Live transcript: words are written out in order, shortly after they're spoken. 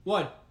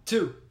1,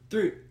 2,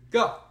 3,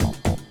 go!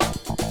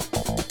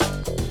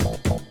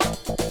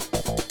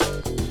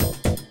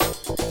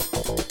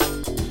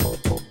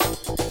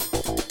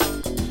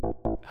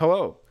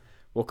 Hello.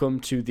 Welcome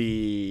to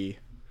the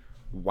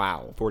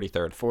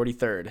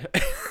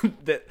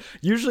 43rd.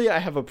 Usually I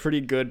have a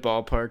pretty good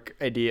ballpark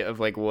idea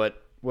of like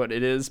what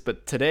it is,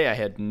 but today I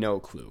had no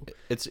clue.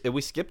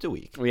 We skipped a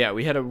week. Yeah,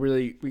 we got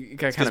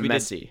kind of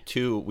messy.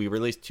 We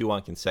released 2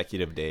 on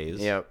consecutive days.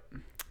 Yep.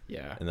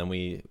 Yeah. And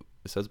then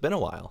so it's been a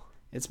while.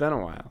 It's been a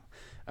while.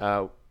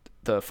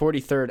 The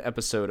 43rd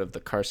episode of the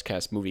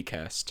Carscast Movie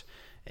Cast,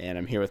 and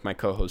I'm here with my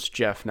co-host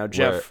Jeff. Now,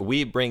 Jeff, where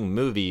we bring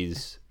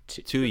movies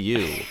to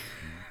you.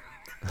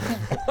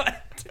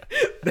 What?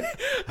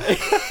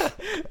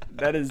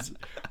 That is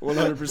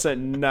 100%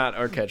 not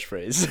our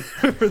catchphrase,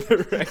 for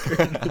the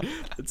record.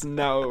 That's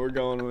not what we're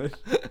going with.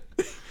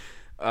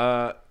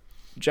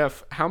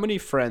 Jeff, how many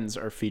friends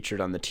are featured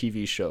on the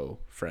TV show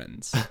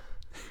Friends?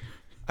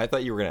 I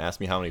thought you were going to ask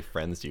me how many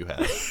friends do you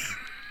have.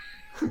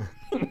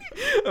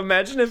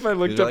 Imagine if I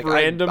looked up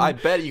random... I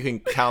bet you can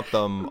count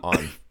them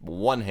on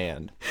one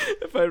hand.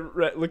 If I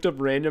looked up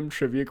random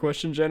trivia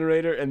question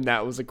generator and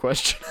that was a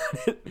question on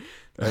it.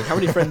 Like, how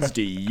many friends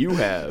do you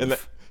have? And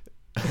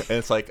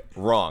it's like,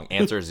 wrong.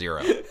 Answer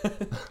 0. Do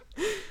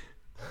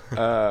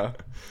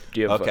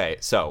you have okay,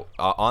 so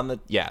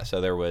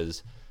so there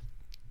was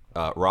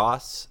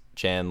Ross,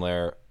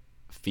 Chandler,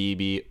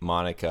 Phoebe,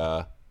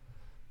 Monica,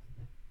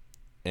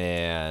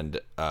 and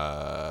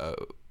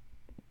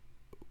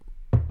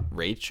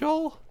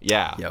Rachel?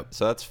 Yeah. Yep.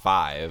 So that's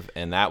 5,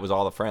 and that was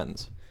all the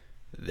friends.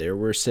 There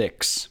were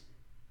 6.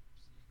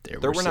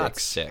 There were not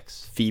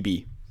 6.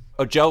 Phoebe.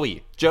 Oh,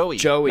 Joey. Joey.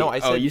 No, I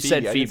said you Phoebe.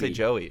 said Phoebe. I didn't say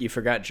Joey. You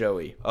forgot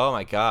Joey. Oh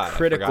my God.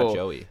 Critical. I forgot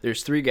Joey.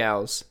 There's 3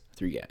 gals,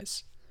 3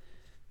 guys.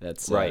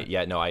 That's right.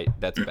 Yeah. No.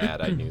 That's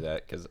bad. I knew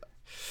that because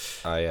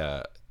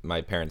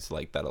my parents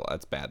like that a lot.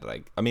 That's bad.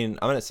 I mean,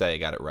 I'm gonna say I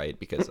got it right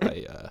because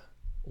I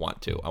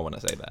want to. I want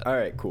to say that. All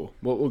right. Cool.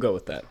 We'll go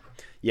with that.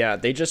 Yeah.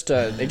 They just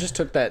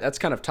took that. That's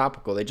kind of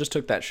topical. They just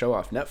took that show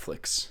off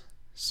Netflix.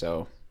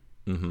 So.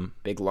 Mm-hmm.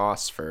 Big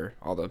loss for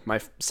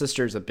my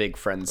sister's a big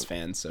Friends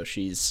fan, so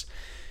she's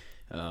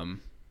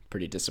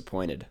pretty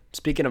disappointed.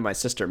 Speaking of my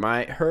sister,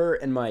 her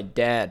and my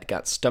dad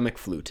got stomach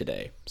flu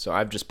today, so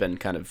I've just been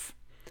kind of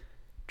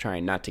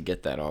trying not to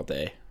get that all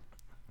day.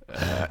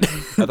 I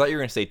thought you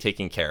were gonna say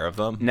taking care of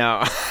them.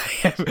 No,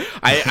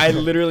 I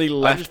literally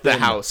left the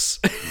house,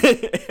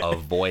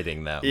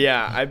 avoiding them.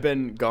 Yeah, I've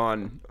been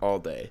gone all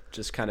day,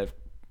 just kind of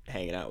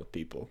hanging out with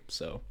people.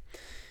 So.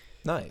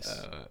 Nice.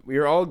 We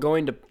are all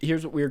going to.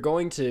 Here's what we are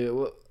going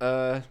to.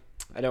 I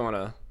don't want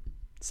to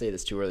say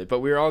this too early, but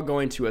we're all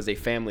going to, as a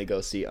family,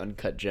 go see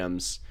Uncut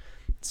Gems,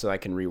 so I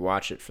can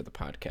rewatch it for the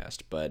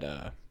podcast.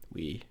 But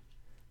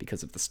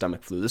because of the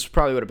stomach flu, this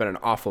probably would have been an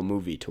awful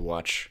movie to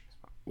watch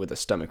with a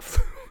stomach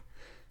flu.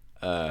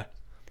 Yeah.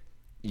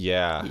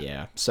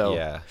 Yeah. So.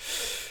 Yeah.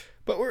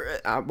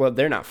 But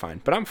they're not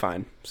fine, but I'm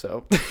fine.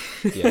 So.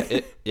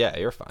 Yeah.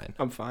 You're fine.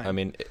 I'm fine. I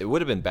mean, it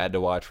would have been bad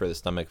to watch for the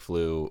stomach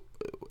flu.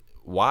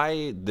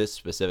 Why this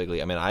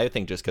specifically? I mean, I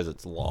think just because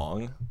it's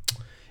long.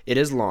 It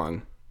is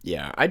long.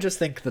 Yeah, I just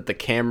think that the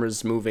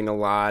camera's moving a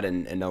lot,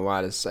 and a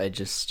lot is. I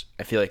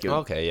feel like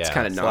it's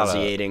kind of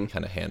nauseating,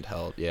 kind of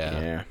handheld.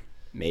 Yeah. Yeah.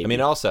 Maybe. I mean,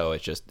 also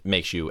it just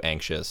makes you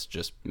anxious.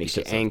 Just makes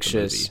you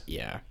anxious.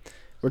 Yeah.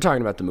 We're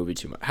talking about the movie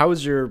too much. How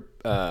was your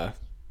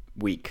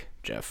week,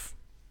 Jeff?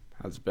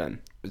 How's it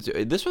been?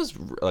 This was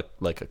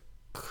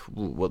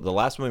the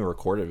last one we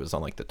recorded was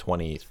on like the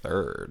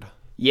 23rd.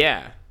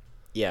 Yeah.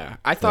 Yeah,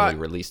 I thought we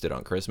released it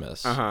on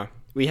Christmas.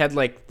 We had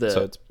like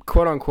the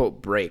quote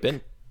unquote break,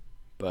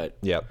 but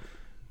yep,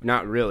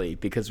 not really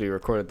because we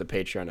recorded the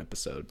Patreon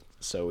episode,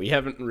 so we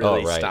haven't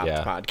really stopped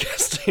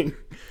podcasting.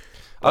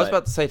 I was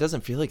about to say it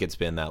doesn't feel like it's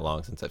been that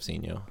long since I've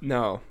seen you.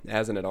 No, it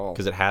hasn't at all.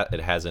 Because it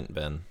hasn't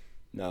been.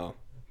 No.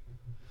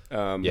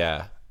 So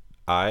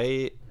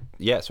I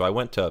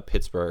went to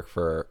Pittsburgh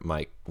for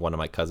one of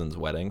my cousin's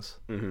weddings,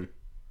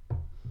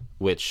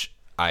 which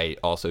I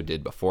also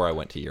did before I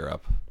went to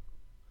Europe.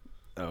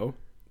 Oh,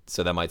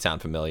 so that might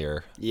sound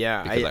familiar.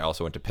 Yeah, because I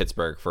also went to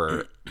Pittsburgh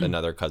for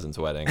another cousin's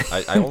wedding.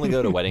 I only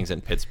go to weddings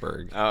in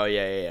Pittsburgh. Oh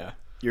yeah.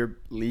 You're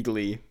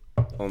legally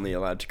only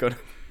allowed to go to.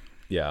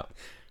 Yeah,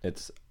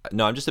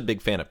 I'm just a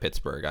big fan of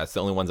Pittsburgh. That's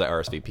the only ones I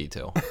RSVP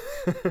to.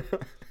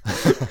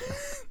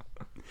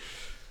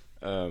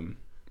 Well,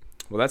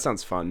 that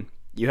sounds fun.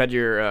 You had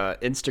your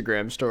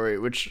Instagram story,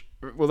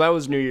 that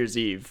was New Year's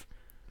Eve.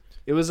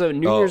 It was a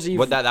New Year's Eve.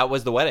 But that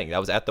was the wedding. That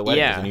was at the wedding.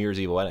 Yeah. It was a New Year's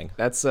Eve wedding.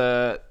 That's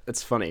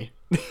funny.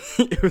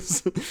 It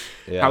was.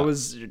 Yeah. How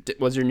was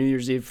your New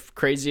Year's Eve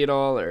crazy at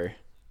all or?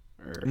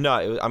 No,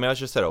 I was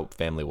just at a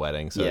family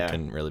wedding, so it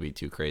couldn't really be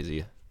too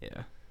crazy.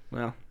 Yeah.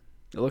 Well,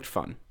 it looked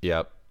fun.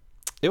 Yep.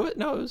 It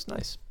was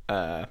nice.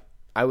 I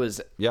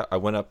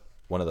went up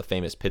one of the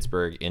famous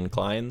Pittsburgh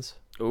inclines.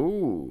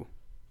 Ooh.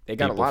 They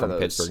got a lot of those.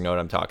 Pittsburgh know what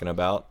I'm talking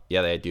about.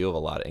 Yeah, they do have a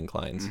lot of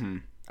inclines. Mm-hmm.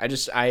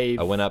 I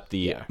went up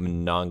the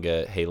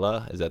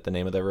Monongahela. Is that the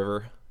name of the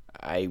river?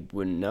 I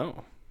wouldn't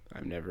know.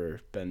 I've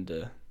never been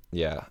to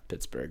Yeah.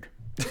 Pittsburgh.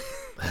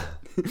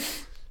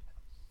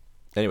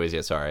 Anyways,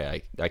 yeah,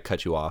 sorry. I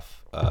cut you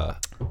off.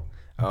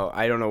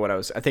 I don't know what I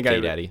was. I think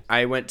Daddy.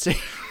 I went to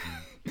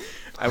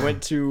I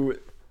went to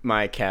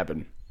my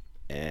cabin,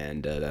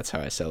 and that's how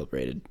I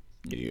celebrated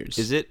New Year's.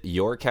 Is it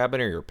your cabin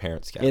or your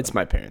parents' cabin? It's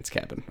my parents'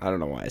 cabin. I don't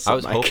know why I said I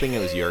was hoping it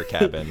was your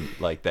cabin,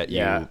 like that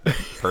Yeah. you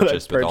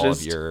purchased with all of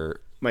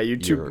my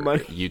YouTube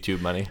money.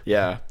 YouTube money.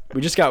 Yeah,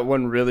 we just got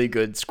one really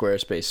good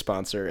Squarespace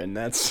sponsor, and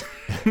that's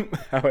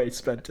how I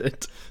spent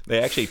it.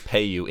 They actually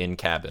pay you in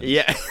cabins.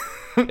 Yeah.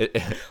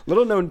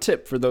 Little known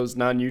tip for those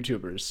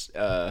non-YouTubers.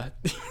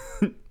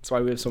 That's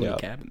why we have so many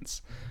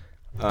cabins.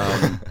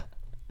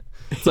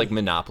 It's like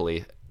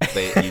Monopoly.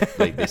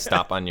 They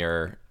stop on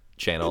your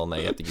channel and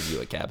they have to give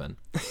you a cabin.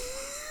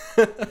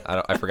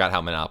 I forgot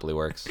how Monopoly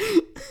works.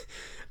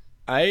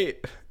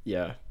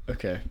 Yeah.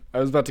 Okay. I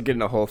was about to get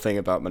in a whole thing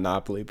about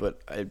Monopoly,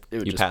 but it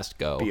would You just passed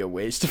go. be a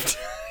waste of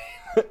time.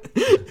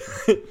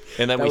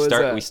 And then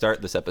we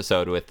start this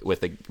episode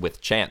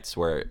with chance,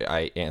 where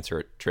I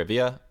answer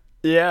trivia.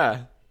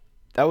 Yeah.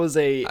 That was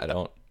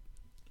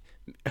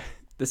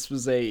This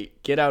was a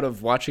get out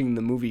of watching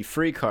the movie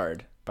free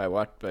card by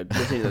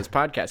listening to this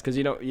podcast, because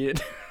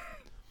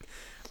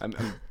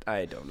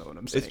I don't know what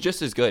I'm saying. It's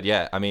just as good,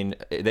 yeah. I mean,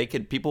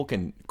 people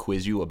can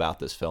quiz you about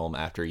this film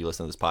after you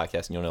listen to this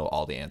podcast, and you'll know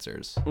all the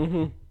answers.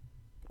 Mm-hmm.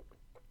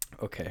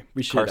 Okay,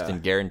 we should. Karsten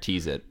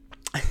guarantees it.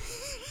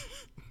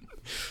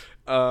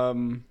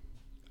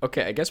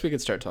 Okay, I guess we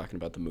could start talking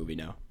about the movie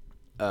now.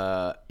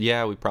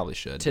 Yeah, we probably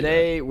should.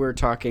 Today we're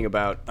talking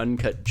about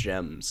Uncut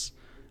Gems,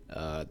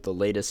 the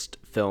latest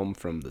film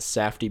from the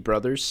Safdie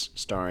brothers,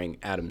 starring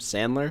Adam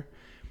Sandler.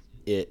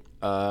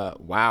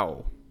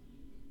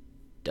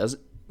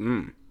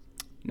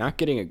 Not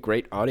getting a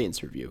great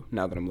audience review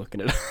now that I'm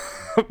looking it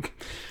up.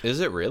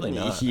 Is it really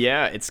not?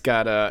 Yeah, it's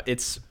got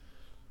it's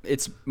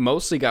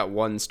mostly got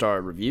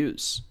 1-star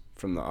reviews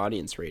from the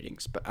audience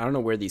ratings, but I don't know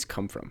where these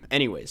come from.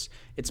 Anyways,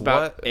 it's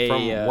about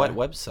from what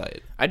website?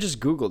 I just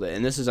Googled it,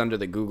 and this is under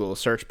the Google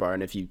search bar,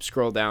 and if you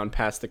scroll down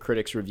past the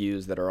critics'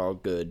 reviews that are all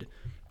good,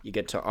 you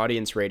get to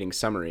audience rating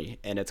summary,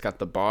 and it's got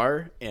the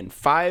bar and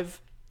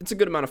 5. It's a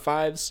good amount of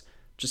 5s,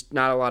 just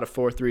not a lot of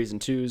 4, 3s, and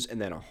 2s,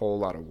 and then a whole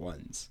lot of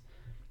 1s.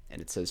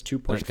 And it says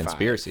 2.5. There's a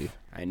conspiracy.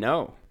 I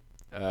know.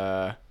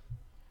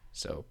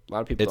 So a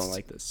lot of people don't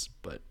like this,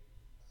 but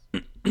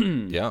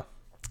yeah.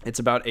 It's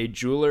about a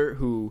jeweler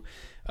who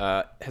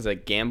has a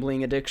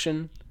gambling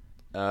addiction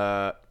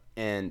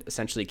and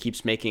essentially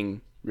keeps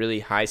making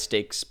really high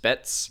stakes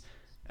bets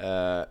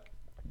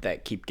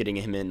that keep getting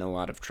him in a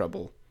lot of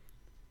trouble.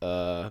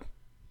 And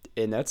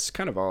that's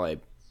kind of all I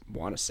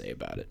want to say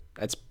about it.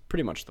 That's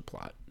pretty much the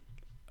plot.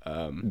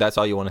 That's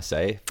all you want to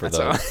say for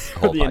the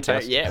whole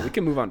podcast? Yeah, we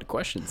can move on to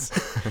questions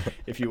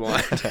if you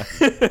want.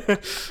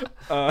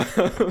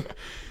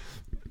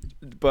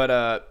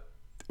 But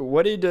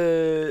what did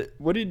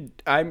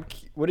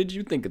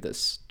you think of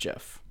this,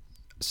 Jeff?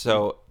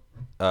 So,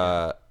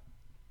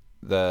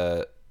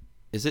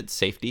 is it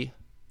Safety?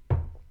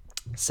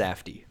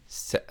 Safdie.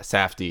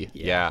 Safdie.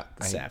 Yeah.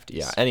 Safdies.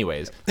 Yeah.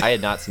 Anyways, I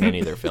had not seen any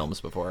of their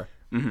films before.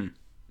 Mm-hmm.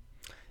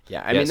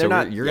 Yeah, I mean, they're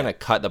not. You're gonna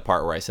cut the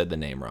part where I said the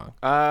name wrong.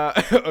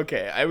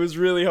 Okay. I was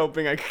really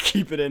hoping I could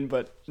keep it in,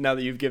 but now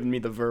that you've given me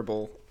the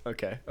verbal,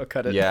 okay, I'll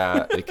cut it.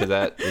 Yeah, because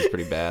that is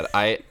pretty bad.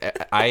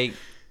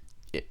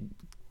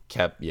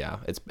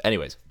 It's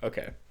anyways.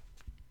 Okay.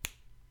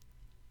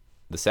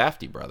 The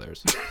Safdie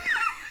brothers.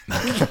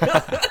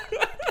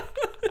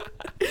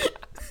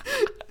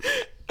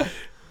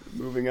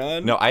 Moving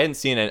on. No, I hadn't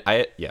seen it.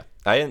 I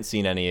hadn't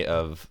seen any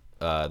of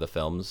the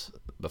films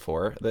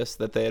before this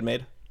that they had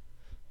made.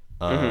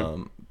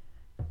 How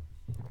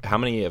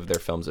many of their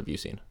films have you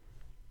seen?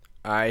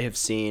 I have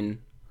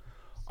seen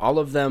all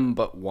of them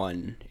but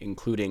one,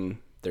 including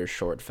their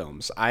short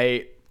films.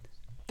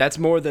 That's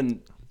more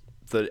than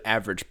the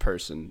average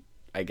person,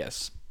 I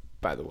guess,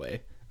 by the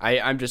way.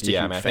 I'm just a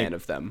huge fan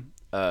of them.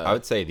 I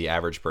would say the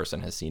average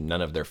person has seen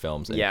none of their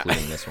films,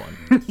 including this one.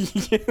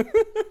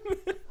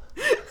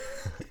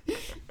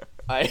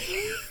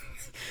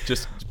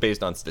 Just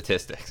based on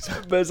statistics.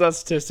 Based on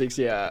statistics,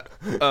 yeah.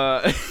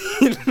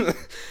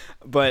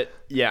 But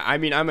yeah, I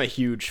mean, I'm a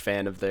huge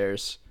fan of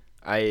theirs.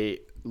 I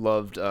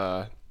loved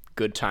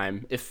Good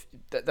Time. If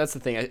that's the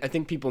thing, I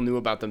think people knew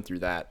about them through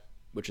that,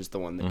 which is the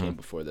one that came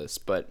before this.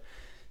 But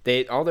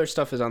all their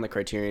stuff is on the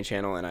Criterion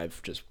Channel, and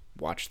I've just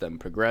watched them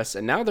progress.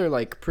 And now they're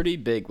like pretty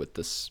big with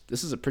this.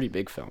 This is a pretty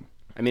big film.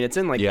 I mean, it's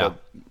in the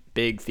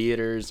big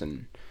theaters,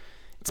 and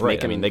it's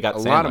making. I mean, they got a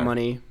Sandler. lot of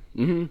money.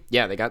 Mm-hmm.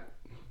 Yeah, they got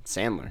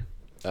Sandler.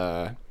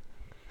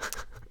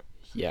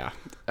 Yeah.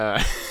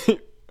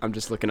 I'm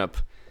just looking up.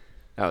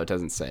 Oh, it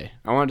doesn't say.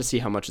 I wanted to see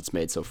how much it's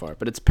made so far,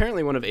 but it's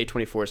apparently one of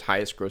A24's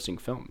highest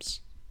grossing films.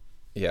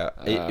 Yeah,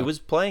 it was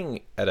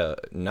playing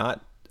at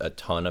not a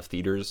ton of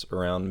theaters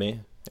around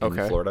me in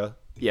Florida.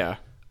 Yeah.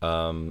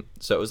 So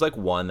it was like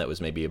one that was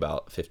maybe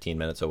about 15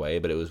 minutes away,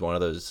 but it was one of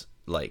those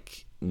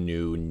like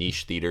new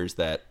niche theaters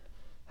that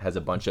has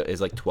is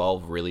like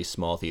 12 really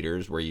small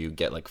theaters where you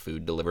get like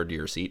food delivered to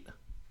your seat.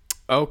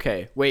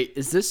 Okay, wait,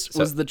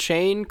 was the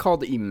chain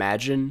called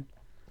Imagine?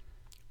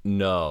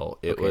 No,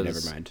 it Okay,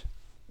 was never mind.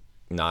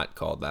 not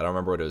called that. I don't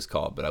remember what it was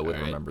called, but I would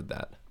have remembered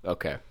that.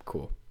 Okay,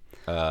 cool.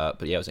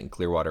 But yeah, it was in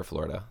Clearwater,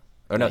 Florida.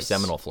 Oh no, Nice.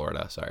 Seminole,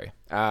 Florida. Sorry.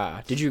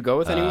 Did you go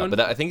with anyone? But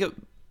I think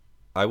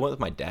I went with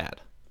my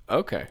dad.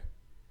 Okay.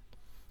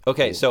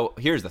 Okay, so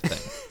here's the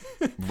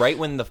thing. Right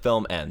when the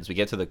film ends, we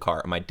get to the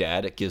car. My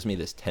dad gives me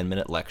this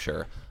 10-minute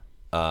lecture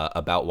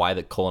about why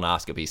the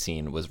colonoscopy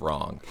scene was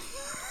wrong.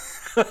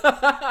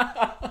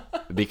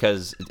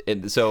 Because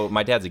so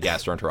my dad's a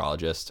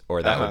gastroenterologist,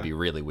 or that would be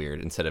really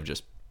weird instead of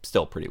just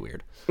still pretty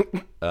weird.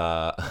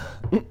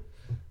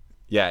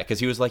 Yeah, because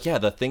he was like, yeah,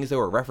 the things they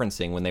were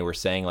referencing when they were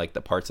saying like the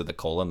parts of the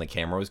colon the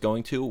camera was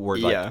going to were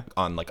like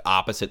on like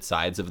opposite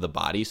sides of the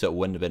body, so it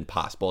wouldn't have been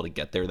possible to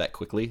get there that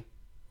quickly.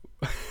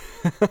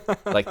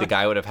 Like the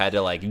guy would have had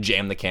to like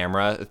jam the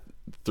camera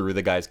through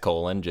the guy's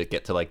colon to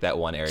get to like that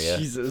one area.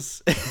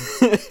 Jesus.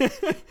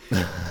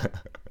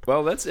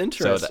 Well, that's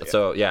interesting.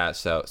 So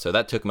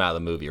that took him out of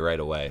the movie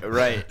right away.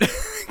 Right.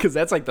 Because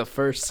that's like the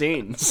first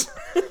scenes.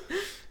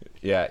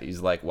 Yeah, he's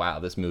like, wow,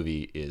 this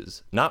movie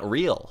is not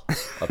real,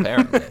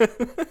 apparently.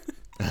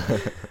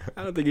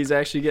 I don't think he's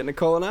actually getting a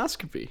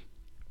colonoscopy.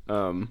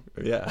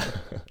 Yeah.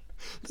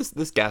 This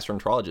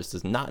gastroenterologist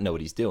does not know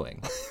what he's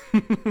doing.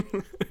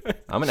 I'm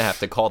going to have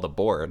to call the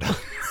board.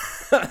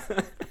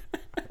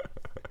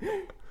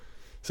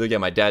 So yeah,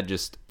 my dad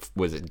just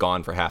was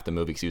gone for half the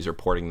movie because he was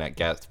reporting that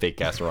fake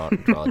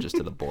gastroenterologist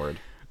to the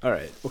board. All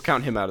right, we'll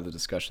count him out of the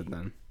discussion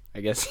then,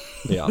 I guess.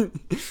 Yeah.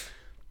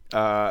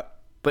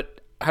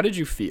 But how did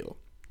you feel?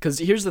 Because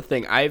here's the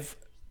thing, I've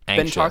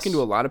been talking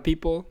to a lot of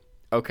people.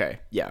 Okay,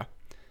 yeah,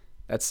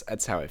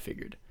 that's how I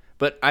figured.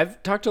 But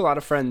I've talked to a lot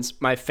of friends,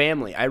 my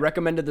family. I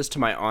recommended this to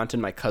my aunt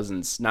and my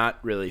cousins, not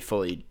really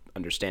fully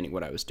understanding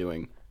what I was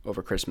doing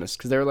over Christmas,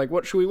 because they were like,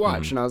 "What should we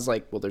watch?" And I was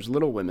like, "Well, there's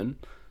Little Women,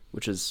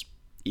 which is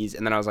easy."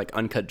 And then I was like,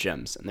 "Uncut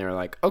Gems," and they were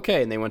like,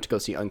 "Okay." And they went to go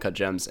see Uncut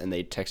Gems, and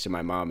they texted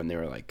my mom, and they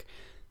were like,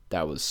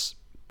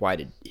 "Why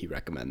did he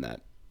recommend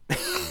that?"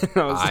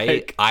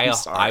 I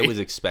was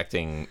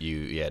expecting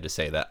you, to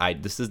say that.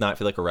 This does not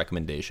feel like a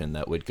recommendation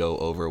that would go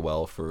over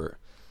well for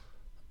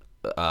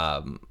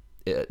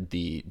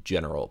the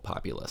general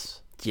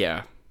populace.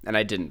 Yeah, and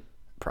I didn't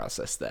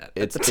process that.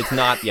 It's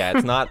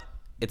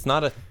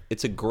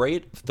a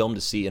great film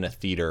to see in a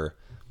theater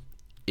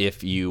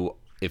if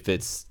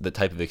it's the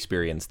type of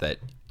experience that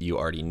you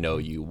already know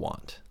you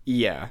want.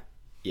 Yeah.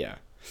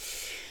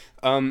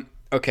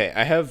 Okay,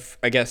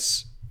 I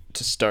guess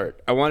to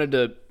start, I wanted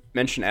to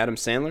mention Adam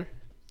Sandler.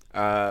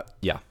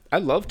 Yeah, I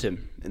loved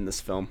him in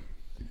this film.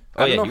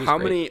 Oh, I don't know how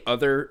many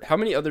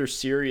other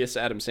serious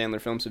Adam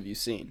Sandler films have you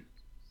seen?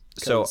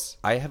 So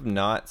I have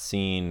not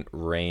seen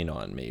Rain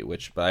on Me,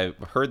 but I've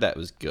heard that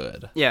was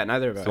good. Yeah,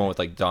 neither have I. The one with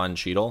like Don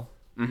Cheadle.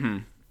 Mm-hmm.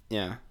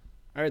 Yeah,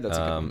 I heard that's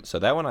a good one. So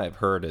that one I've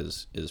heard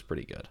is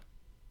pretty good.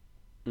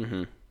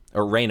 Mm-hmm.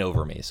 Or Rain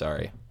Over Me.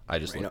 Sorry, I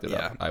just looked it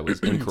up. I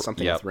was incorrect.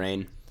 Something with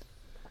rain.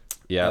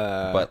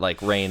 Yeah, but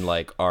like rain,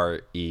 like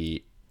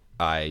REIGN,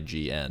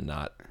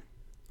 not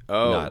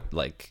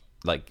like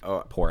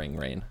pouring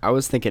rain. I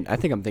think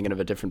I'm thinking of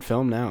a different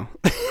film now.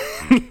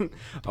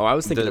 I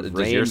was thinking of Rain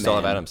Man. Does yours still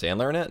have Adam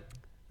Sandler in it?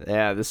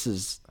 Yeah, this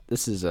is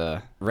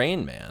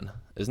Rain Man.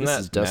 Isn't this that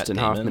is Dustin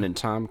Matt Damon? Hoffman and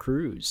Tom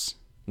Cruise?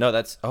 No,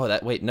 that's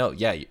wait, no,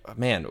 yeah,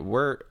 man, I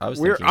was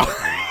thinking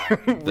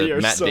the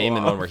Matt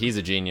Damon one where he's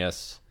a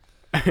genius,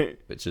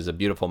 which is A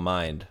Beautiful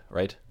Mind,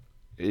 right?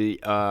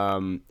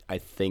 I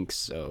think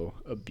so.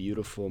 A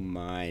Beautiful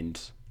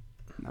Mind,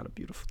 not A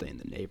Beautiful Day in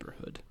the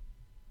Neighborhood.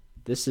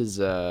 This is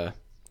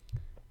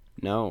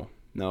no,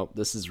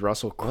 this is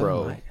Russell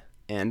Crowe.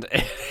 And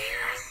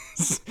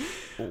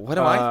what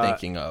am I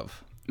thinking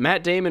of?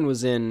 Matt Damon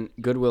was in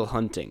Good Will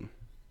Hunting.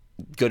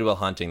 Good Will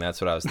Hunting, that's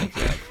what I was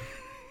thinking of.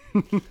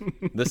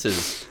 This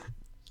is...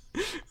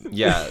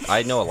 Yeah,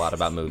 I know a lot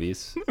about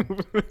movies.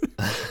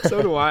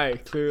 So do I,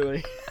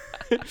 clearly.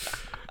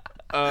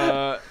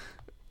 But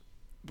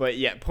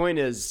yeah, point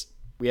is,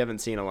 we haven't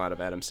seen a lot of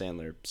Adam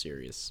Sandler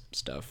serious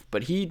stuff,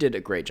 but he did a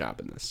great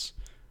job in this.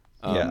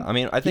 Yeah, I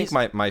mean, I think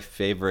my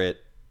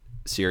favorite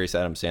serious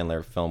Adam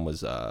Sandler film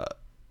was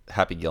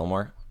Happy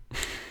Gilmore.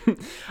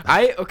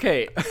 I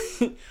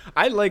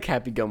like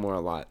Happy Gilmore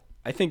a lot.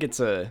 I think it's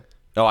a...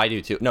 Oh, I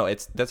do too. No,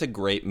 that's a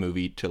great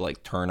movie to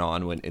like turn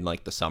on when in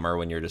like the summer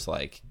when you're just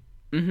like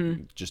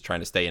just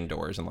trying to stay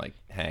indoors and like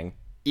hang.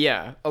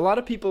 Yeah, a lot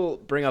of people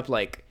bring up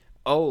like,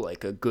 oh,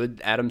 like a good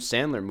Adam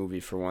Sandler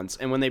movie for once,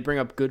 and when they bring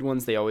up good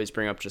ones, they always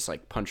bring up just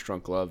like Punch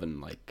Drunk Love and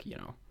like, you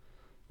know,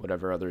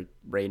 whatever other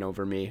Rain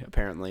Over Me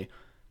apparently.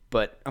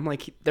 But I'm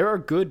like, there are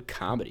good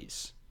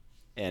comedies,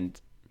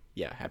 and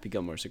yeah, Happy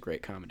Gilmore's a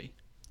great comedy.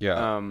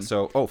 Yeah.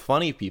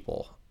 Funny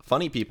People.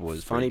 Funny People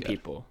was Funny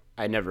People.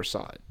 I never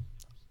saw it.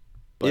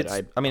 But it's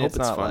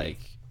not funny. Like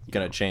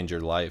gonna change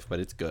your life, but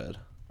it's good.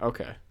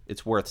 Okay.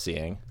 It's worth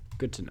seeing.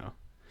 Good to know.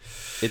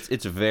 It's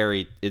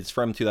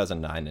from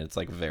 2009 and it's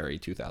like very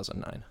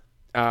 2009.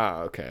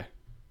 Ah, okay.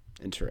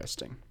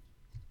 Interesting.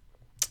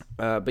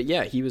 But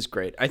yeah, he was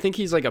great. I think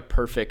he's like a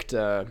perfect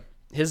the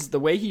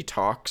way he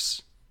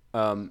talks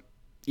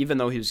Even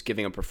though he was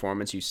giving a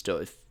performance,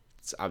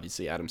 it's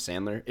obviously Adam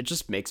Sandler. It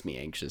just makes me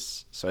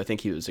anxious. So I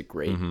think he was a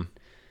great,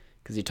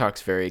 because he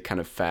talks very kind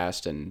of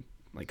fast and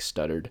like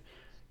stuttered.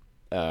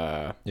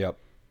 Yep.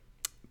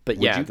 But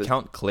Would you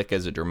count Click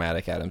as a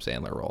dramatic Adam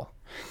Sandler role?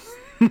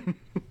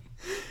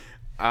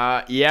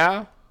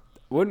 Yeah,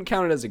 wouldn't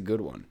count it as a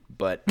good one,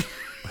 but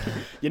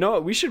you know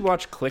what? We should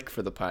watch Click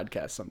for the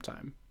podcast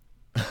sometime.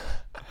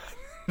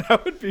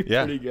 That would be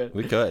pretty good.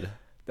 We could.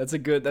 That's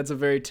a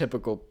very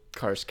typical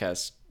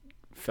Carscast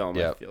film.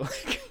 Yep.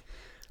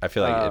 I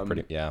feel like it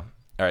pretty. Yeah.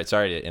 All right.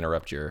 Sorry to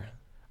interrupt your.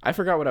 I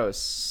forgot what I was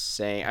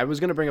saying. I was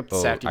gonna bring up the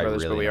Safdie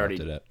brothers, but we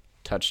already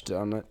touched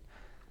on it.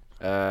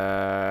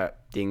 The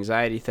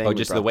anxiety thing. Oh,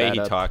 just the way he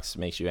talks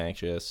makes you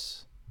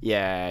anxious.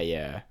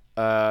 Yeah.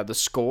 The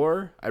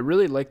score. I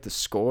really like the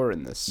score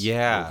in this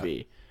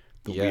movie.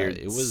 The weird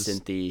it was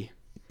synthy.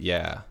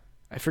 Yeah.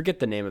 I forget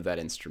the name of that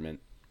instrument.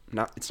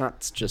 It's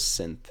not just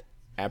synth.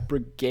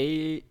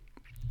 Appreciate.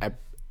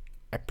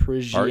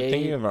 Are you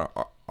thinking of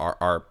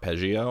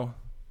arpeggio?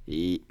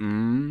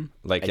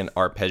 Like an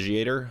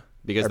arpeggiator?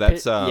 Because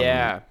that's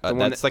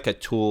that's like a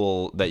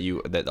tool that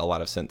a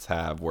lot of synths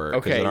have, where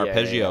because an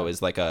arpeggio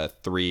is like a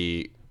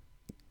 3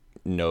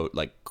 note,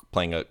 like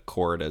playing a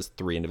chord as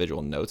 3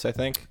 individual notes, I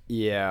think.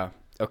 Yeah.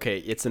 Okay,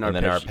 it's an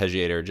arpeggio. And then an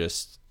arpeggiator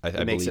just I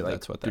believe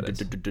that's what that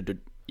is.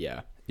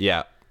 Yeah.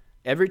 Yeah.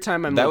 Every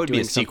time I'm that would be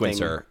a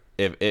sequencer.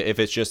 If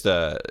it's just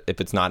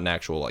if it's not an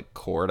actual like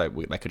chord,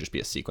 that could just be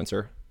a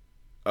sequencer.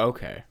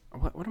 Okay.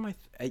 What am I?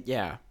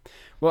 Yeah.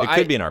 Well, it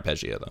could be an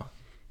arpeggio though.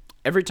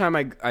 Every time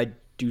I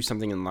do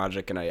something in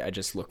Logic and I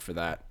just look for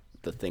the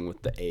thing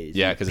with the A's.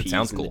 Yeah, because it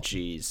sounds cool. The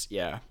G's.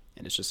 Yeah,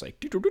 and it's just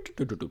like.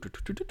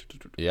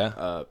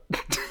 Yeah.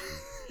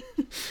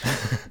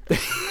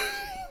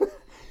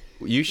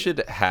 You should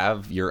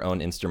have your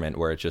own instrument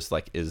where it just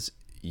like is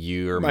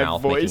your my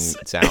mouth voice.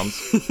 making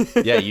sounds.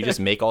 Yeah, you just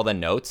make all the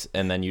notes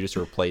and then you just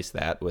replace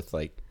that with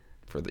like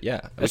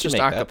It's just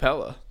a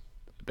cappella,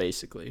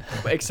 basically.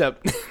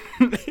 Except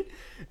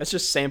that's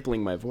just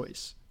sampling my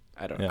voice.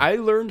 I don't know. I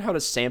learned how to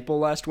sample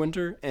last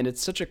winter, and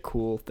it's such a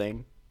cool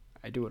thing.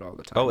 I do it all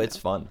the time. Oh, it's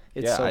fun.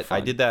 It's so fun.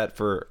 I did that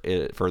for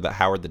the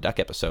Howard the Duck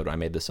episode. I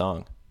made the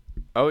song.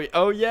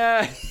 Oh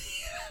yeah.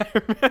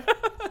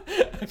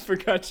 I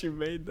forgot you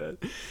made that.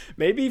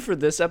 Maybe for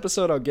this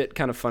episode, I'll get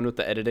kind of fun with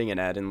the editing and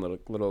add in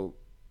little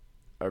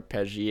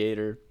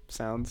arpeggiator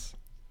sounds.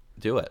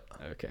 Do it.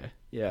 Okay.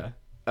 Yeah.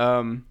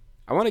 I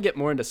want to get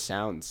more into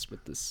sounds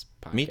with this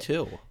podcast. Me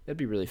too. That'd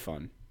be really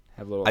fun.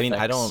 Have little. I mean,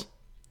 I don't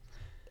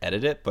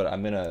edit it, but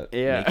I'm gonna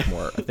make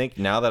more. I think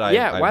now that I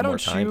have more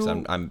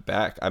time, I'm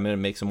back. I'm gonna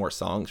make some more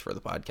songs for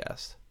the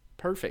podcast.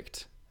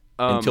 Perfect.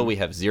 Until we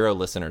have 0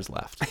 listeners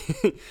left.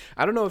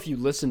 I don't know if you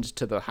listened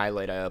to the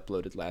highlight I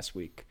uploaded last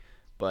week,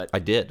 but I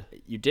did.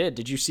 You did.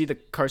 Did you see the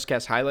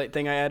Carscast highlight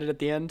thing I added at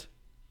the end,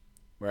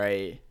 where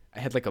I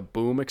had like a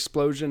boom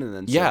explosion and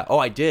then Oh,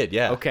 I did.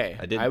 Yeah. Okay.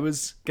 I did. I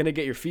was gonna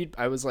get your feed.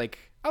 I was like,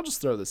 I'll just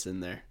throw this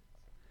in there.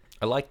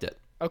 I liked it.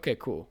 Okay.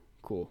 Cool.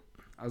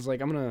 I was like,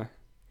 I'm gonna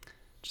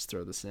just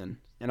throw this in,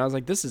 and I was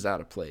like, this is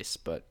out of place,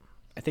 but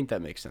I think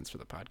that makes sense for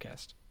the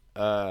podcast.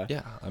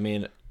 Yeah. I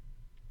mean,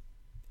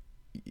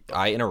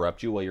 I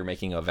interrupt you while you're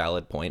making a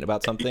valid point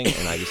about something,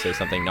 and I just say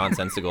something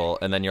nonsensical,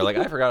 and then you're like,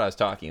 I forgot what I was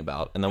talking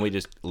about, and then we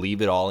just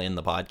leave it all in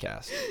the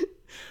podcast.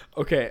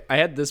 Okay, I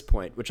had this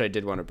point, which I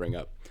did want to bring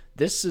up.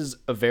 This is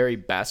a very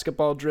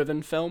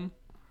basketball-driven film.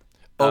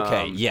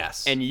 Okay,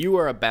 yes. And you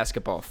are a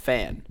basketball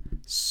fan,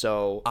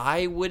 so...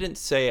 I wouldn't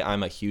say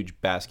I'm a huge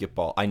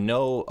basketball... I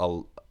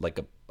know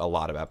a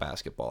lot about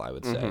basketball, I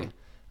would say.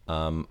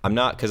 I'm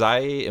not... Because I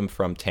am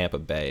from Tampa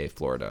Bay,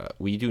 Florida.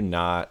 We do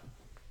not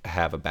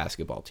have a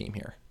basketball team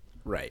here.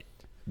 Right.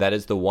 That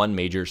is the one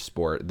major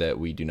sport that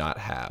we do not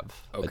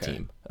have a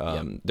team.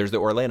 There's the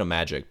Orlando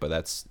Magic, but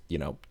that's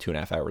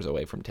 2.5 hours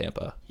away from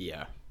Tampa.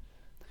 Yeah.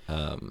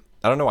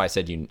 I don't know why I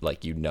said you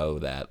know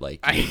that,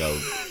 like you know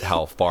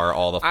how far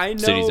all the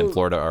cities in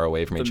Florida are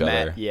away from each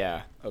other.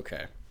 Yeah.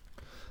 Okay.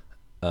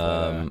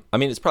 I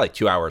mean, it's probably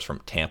 2 hours from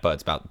Tampa.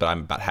 But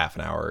I'm about half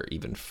an hour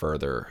even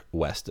further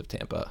west of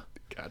Tampa.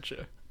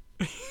 Gotcha.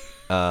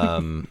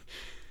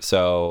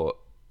 So.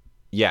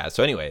 Yeah.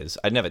 So, anyways,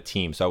 I didn't have a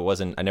team, so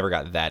I never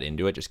got that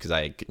into it, just because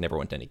I never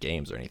went to any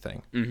games or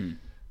anything.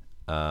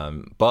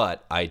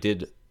 But I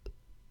did,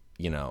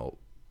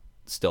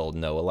 still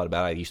know a lot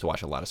about it. I used to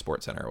watch a lot of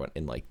SportsCenter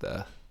in like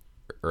the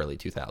early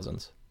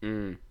 2000s.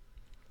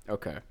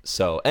 Okay.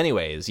 So,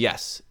 anyways,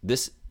 yes,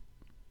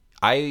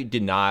 I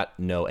did not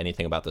know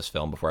anything about this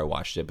film before I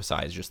watched it,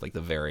 besides just like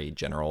the very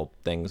general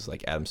things,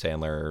 like Adam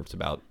Sandler. It's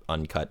about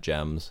uncut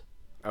gems.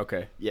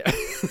 Okay. Yeah.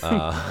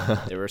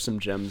 There were some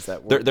gems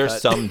that were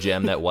there's some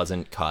gem that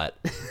wasn't cut,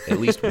 at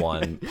least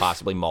one,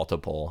 possibly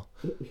multiple.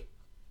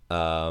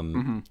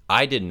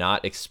 I did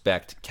not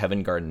expect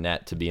Kevin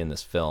Garnett to be in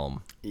this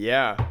film.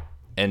 Yeah.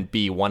 And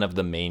be one of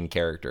the main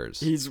characters.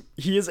 He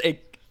is a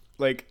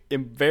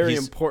very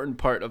important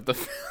part of the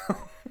film.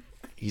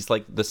 he's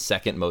like the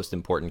second most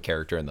important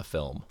character in the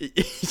film.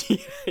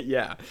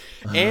 Yeah.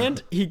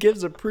 And he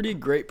gives a pretty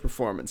great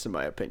performance, in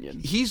my opinion.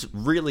 He's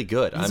really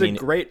good. He's a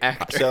great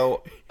actor.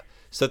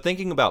 So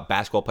thinking about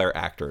basketball player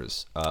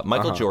actors,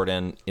 Michael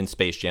Jordan in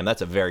Space Jam,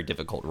 that's a very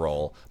difficult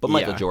role. But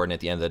Michael Jordan,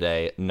 at the end of the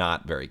day,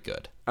 not very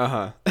good.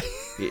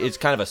 It's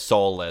kind of a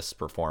soulless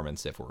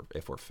performance, if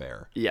we're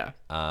fair. Yeah.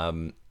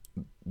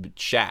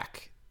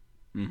 Shaq,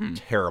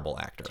 terrible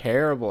actor.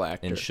 Terrible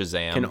actor. In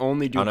Shazam. Can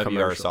only do commercials. I don't know if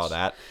you ever saw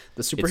that.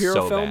 The superhero it's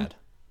so film? Bad.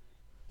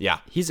 Yeah.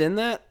 He's in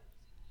that?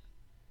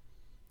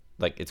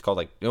 Like, it's called,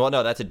 like... Well,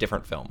 no, that's a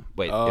different film.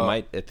 Wait, it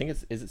might... I think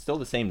it's... Is it still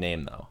the same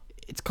name, though?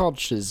 It's called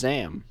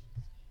Shazam.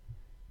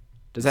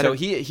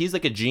 He's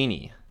like a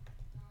genie.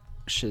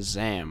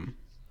 Shazam.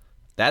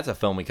 That's a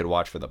film we could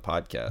watch for the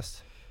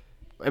podcast.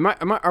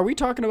 Are we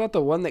talking about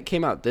the one that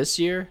came out this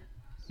year?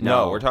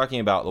 No, we're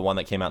talking about the one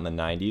that came out in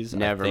the 90s.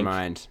 Never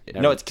mind.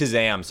 No, it's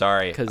Kazam.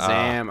 Sorry.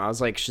 Kazam. I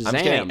was like, Shazam. I'm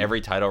just getting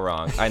every title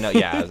wrong. I know.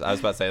 Yeah, I was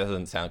about to say that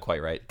doesn't sound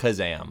quite right.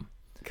 Kazam.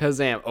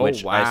 Oh,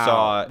 which wow. I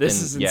saw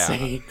this is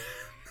insane.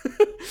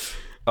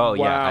 Oh,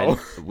 wow.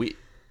 Yeah.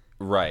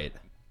 Right.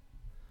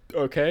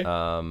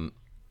 Okay.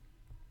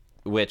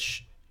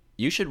 Which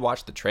you should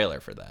watch the trailer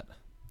for that.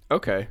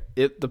 Okay.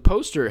 The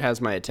poster has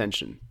my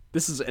attention.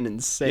 This is an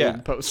insane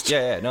poster.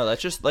 Yeah. No,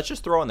 let's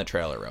just throw on the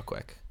trailer real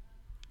quick.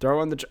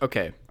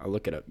 Okay, I'll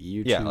look it up.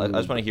 YouTube. Yeah, I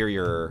just want to hear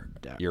your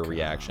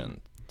reaction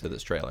to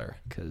this trailer.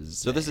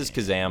 So this is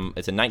Kazam.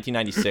 It's a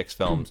 1996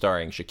 film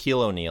starring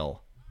Shaquille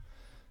O'Neal.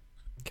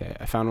 Okay,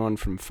 I found one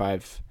from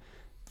 5.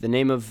 The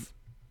name of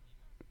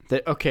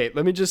okay,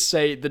 let me just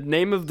say the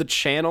name of the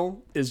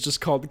channel is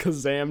just called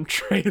Kazam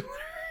Trailer.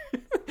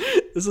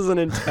 This is an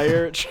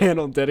entire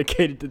channel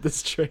dedicated to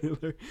this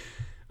trailer.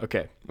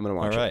 Okay, I'm gonna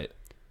watch it. All right.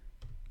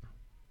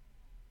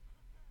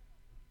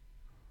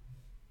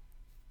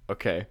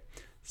 Okay,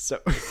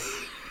 so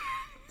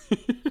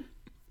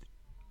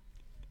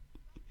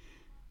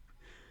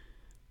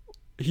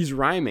he's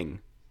rhyming.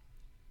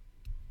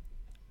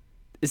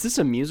 Is this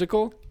a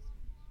musical?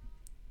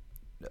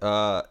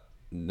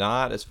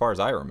 Not as far as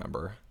I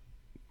remember.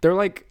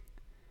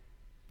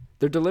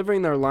 They're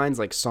delivering their lines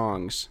like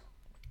songs.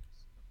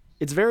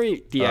 It's very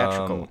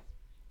theatrical.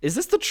 Is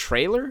this the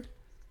trailer?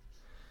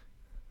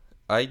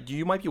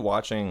 You might be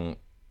watching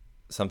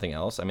something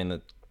else. I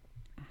mean,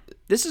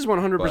 this is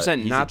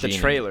 100% not the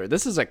trailer.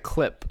 This is a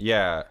clip.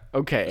 Yeah.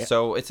 Okay.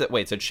 So it's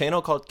a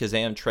channel called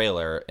Kazam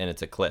Trailer, and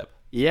it's a clip.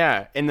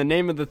 Yeah, and the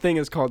name of the thing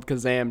is called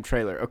Kazam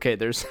Trailer. Okay,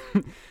 there's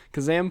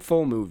Kazam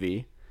Full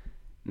Movie.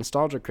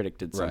 Nostalgia Critic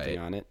did something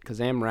on it.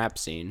 Kazam Rap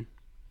Scene.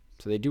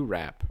 So they do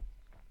rap.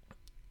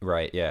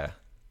 Right. Yeah.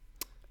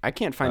 I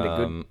can't find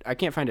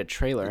a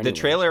trailer anywhere. The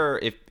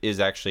trailer is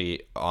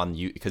actually on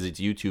you because it's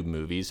YouTube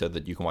Movies, so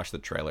that you can watch the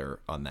trailer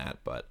on that.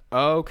 But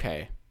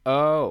okay.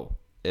 Oh.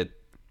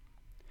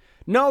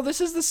 No, this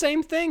is the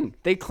same thing.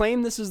 They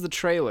claim this is the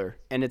trailer,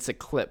 and it's a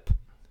clip.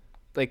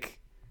 Like,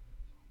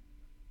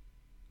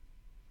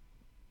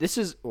 this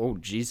is... Oh,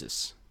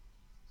 Jesus.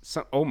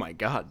 Oh, my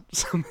God.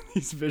 Some of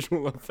these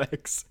visual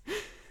effects.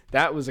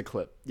 That was a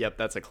clip. Yep,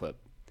 that's a clip.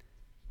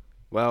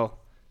 Well...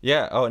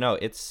 Yeah. Oh, no.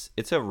 It's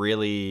a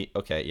really...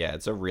 Okay, yeah.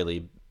 It's a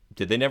really...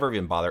 Did they never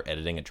even bother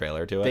editing a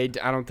trailer to it?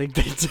 I don't think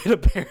they did,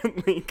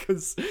 apparently,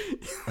 because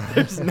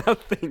there's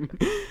nothing...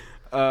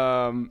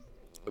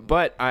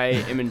 But I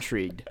am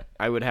intrigued.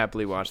 I would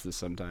happily watch this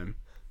sometime.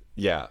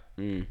 Yeah.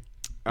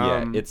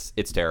 Yeah,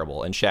 it's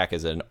terrible. And Shaq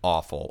is an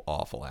awful,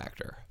 awful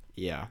actor.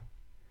 Yeah.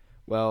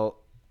 Well,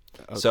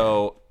 okay.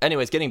 So,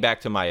 anyways, getting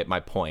back to my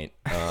point,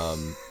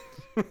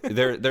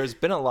 there's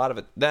been a lot of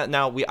it.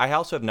 I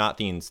also have not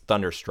seen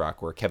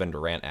Thunderstruck, where Kevin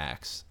Durant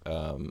acts.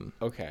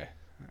 Okay.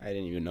 I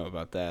didn't even know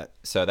about that.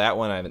 So that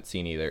one I haven't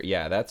seen either.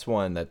 Yeah, that's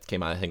one that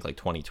came out, I think, like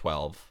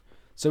 2012.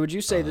 So would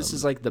you say this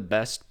is like the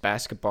best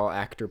basketball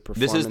actor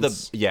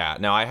performance?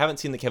 Now I haven't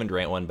seen the Kevin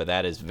Durant one, but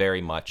that is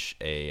very much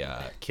a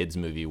kid's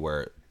movie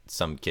where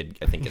some kid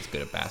I think is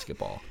good at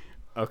basketball.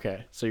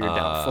 Okay, so you're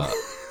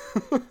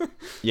doubtful.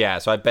 Yeah,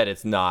 so I bet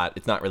it's not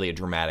really a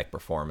dramatic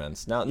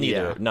performance. Now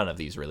none of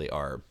these really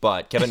are.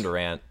 But Kevin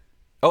Durant.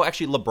 Oh,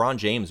 actually, LeBron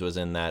James was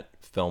in that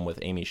film with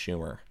Amy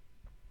Schumer.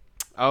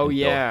 Oh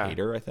yeah, Bill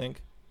Hader, I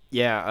think.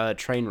 Yeah,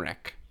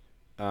 Trainwreck.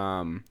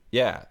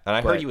 Yeah, and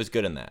I heard he was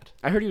good in that.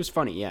 I heard he was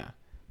funny. Yeah.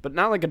 But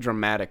not like a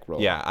dramatic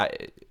role. Yeah,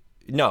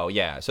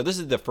 So this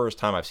is the first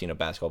time I've seen a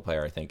basketball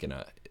player, I think, in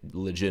a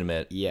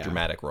legitimate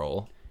dramatic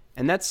role.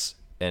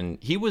 And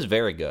he was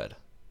very good.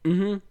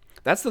 Mm-hmm.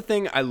 That's the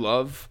thing I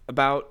love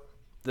about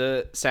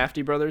the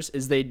Safdie brothers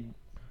is they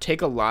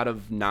take a lot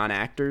of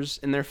non-actors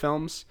in their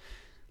films.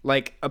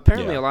 Like,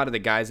 apparently a lot of the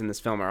guys in this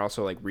film are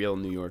also, like, real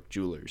New York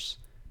jewelers.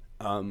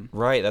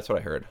 Right, that's what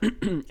I heard.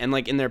 And,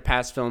 like, in their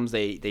past films,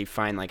 they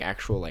find, like,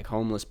 actual, like,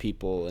 homeless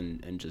people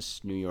and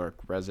just New York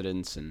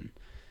residents and...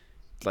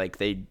 Like,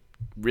 they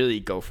really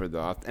go for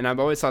the... And I've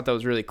always thought that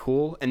was really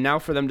cool. And now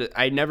for them to...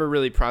 I never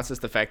really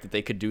processed the fact that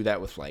they could do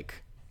that with,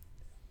 like,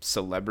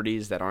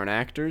 celebrities that aren't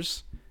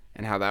actors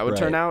and how that would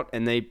turn out.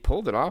 And they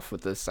pulled it off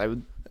with this.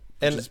 That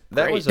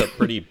was a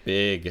pretty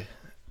big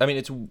I mean,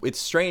 it's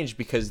strange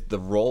because the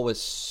role was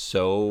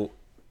so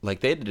like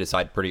they had to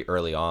decide pretty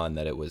early on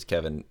that it was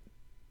Kevin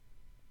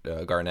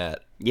Garnett.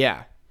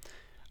 Yeah,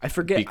 I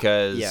forget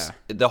because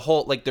the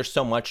whole like there's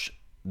so much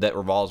that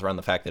revolves around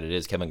the fact that it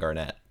is Kevin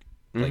Garnett,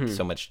 like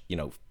so much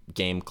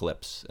game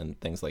clips and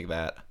things like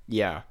that.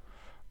 Yeah,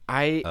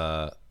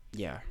 I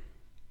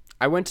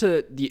went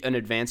to an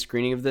advanced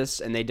screening of this,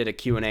 and they did a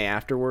Q&A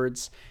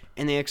afterwards,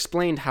 and they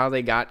explained how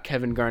they got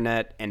Kevin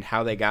Garnett and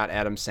how they got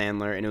Adam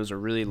Sandler, and it was a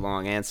really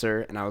long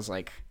answer. And I was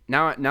like,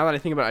 now that I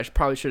think about it, I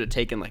probably should have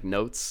taken like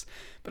notes,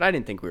 but I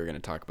didn't think we were going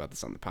to talk about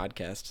this on the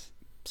podcast,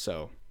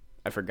 so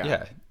I forgot.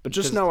 Yeah, but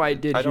just know I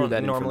did. I don't hear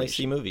that normally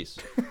see movies.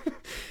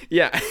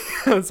 Yeah,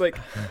 I was like,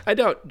 I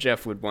doubt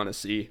Jeff would want to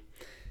see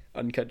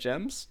Uncut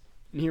Gems,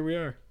 and here we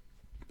are.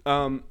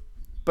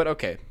 But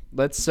okay,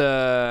 let's.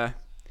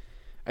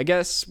 I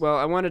guess. Well,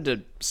 I wanted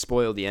to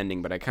spoil the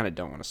ending, but I kind of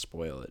don't want to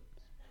spoil it.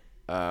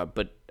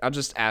 But I'll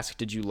just ask: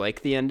 did you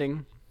like the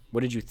ending?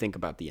 What did you think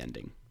about the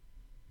ending?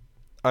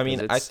 I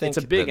mean, I think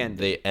it's a big ending.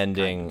 The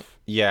ending, kind of.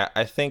 Yeah,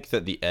 I think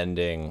that the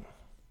ending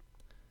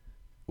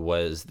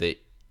was the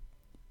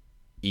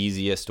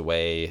easiest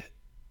way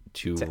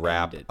to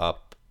wrap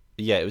up.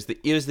 Yeah, it was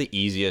the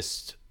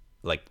easiest,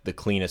 like the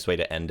cleanest way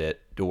to end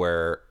it, to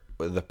where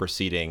the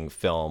preceding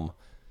film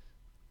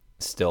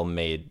still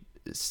made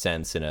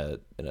sense in a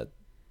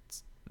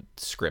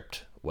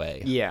script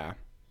way. Yeah,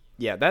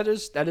 that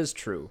is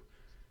true.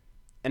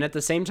 And at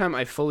the same time,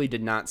 I fully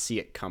did not see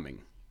it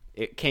coming.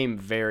 It came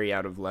very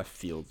out of left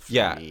field for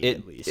me,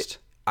 at least.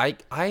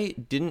 I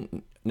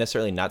didn't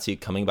necessarily not see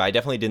it coming, but I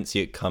definitely didn't see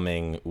it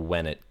coming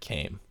when it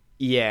came.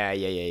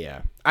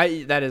 Yeah.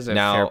 That is a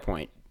fair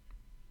point.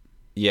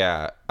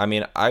 Yeah, I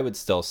mean, I would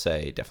still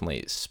say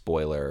definitely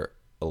spoiler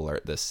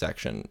alert this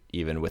section,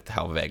 even with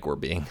how vague we're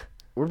being.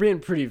 We're being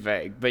pretty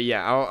vague, but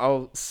yeah,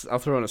 I'll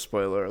throw in a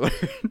spoiler alert.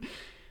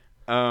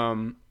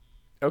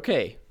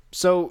 Okay,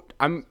 so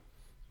I'm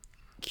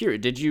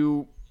curious.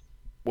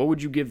 What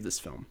would you give this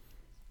film?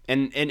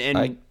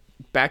 And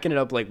backing it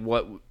up, like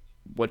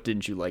what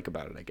didn't you like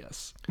about it? I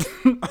guess.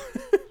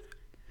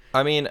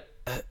 I mean,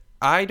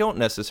 I don't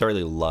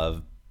necessarily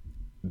love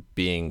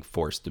being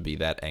forced to be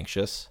that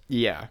anxious.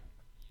 Yeah,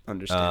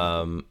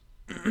 understand.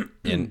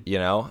 And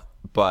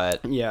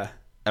but yeah,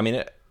 I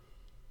mean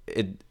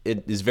it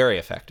is very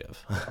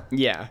effective.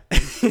 Yeah.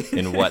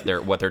 in what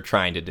they're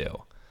trying to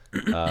do.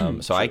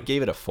 So I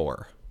gave it a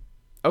 4.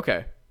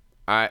 Okay.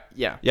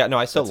 Yeah. Yeah, no,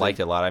 I still liked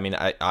it a lot. I mean,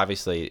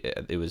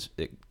 it was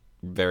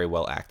very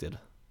well acted.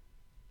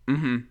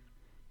 Mm-hmm.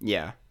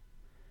 Yeah.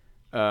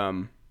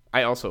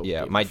 I also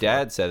my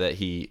dad said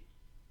that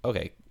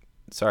okay,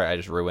 sorry, I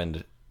just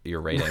ruined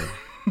your rating.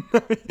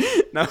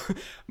 No,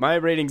 my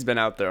rating's been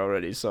out there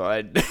already, so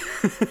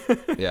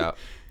Yeah.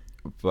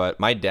 But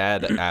my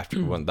dad,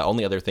 the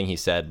only other thing he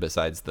said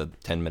besides the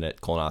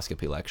 10-minute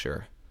colonoscopy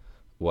lecture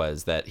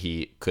was that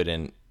he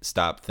couldn't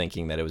stop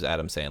thinking that it was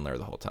Adam Sandler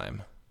the whole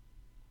time.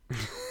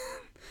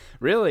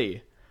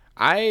 Really?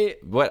 I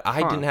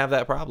didn't have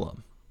that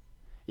problem.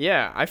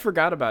 Yeah, I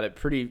forgot about it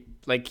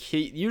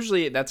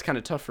usually that's kind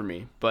of tough for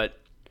me, but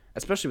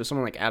especially with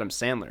someone like Adam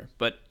Sandler,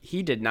 but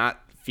he did not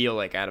feel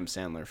like Adam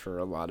Sandler for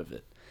a lot of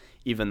it,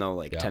 even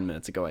though 10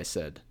 minutes ago I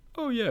said,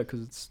 oh yeah,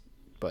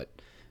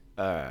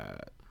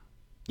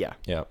 yeah.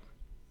 Yeah.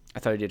 I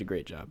thought he did a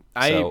great job.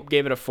 I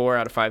gave it a 4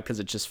 out of 5 because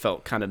it just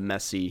felt kind of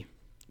messy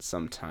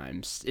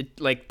sometimes.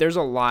 There's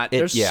a lot.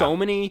 There's so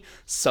many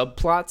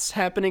subplots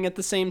happening at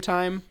the same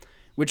time,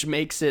 which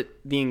makes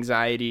it the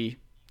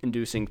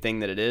anxiety-inducing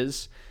thing that it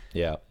is.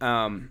 Yeah.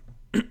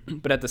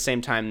 But at the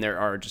same time, there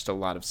are just a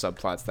lot of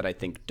subplots that I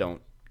think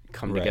don't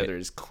come together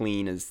as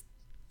clean as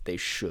they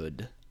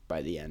should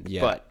by the end.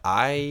 Yeah. But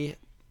I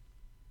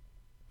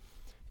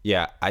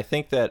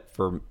think that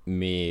for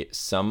me,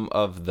 some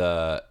of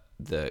the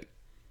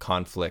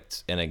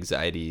conflict and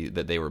anxiety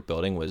that they were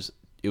building was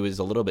a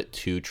little bit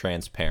too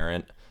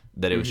transparent,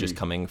 that it was just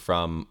coming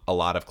from a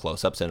lot of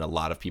close-ups and a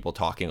lot of people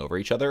talking over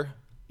each other.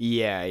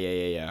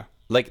 Yeah.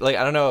 Like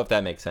I don't know if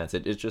that makes sense.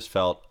 It just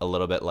felt a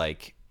little bit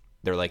like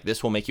they're like,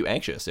 this will make you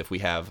anxious if we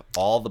have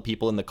all the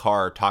people in the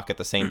car talk at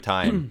the same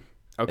time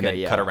and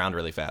then cut around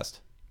really fast.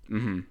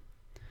 Mm-hmm.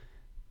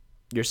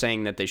 You're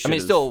saying that they should. I mean,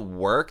 it still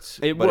worked,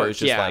 but it was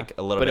just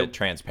a little bit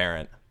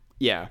transparent.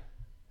 Yeah.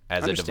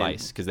 As a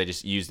device, because they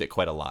just used it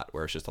quite a lot,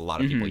 where it's just a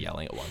lot of people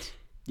yelling at once.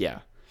 Yeah.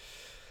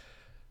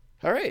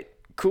 All right.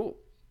 Cool.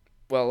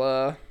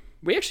 Well,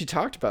 we actually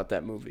talked about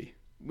that movie.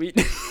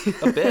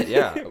 A bit,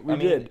 yeah. we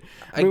did.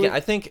 I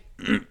think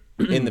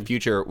in the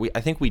future,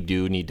 I think we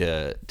do need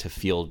to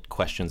field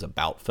questions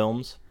about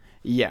films.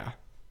 Yeah.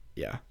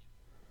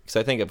 Because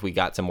I think if we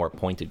got some more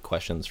pointed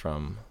questions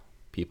from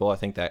people, I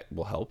think that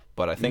will help.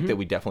 But I think that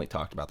we definitely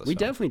talked about this. We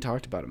definitely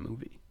talked about a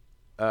movie.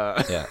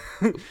 Yeah.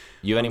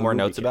 You have any more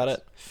notes about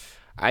it?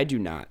 I do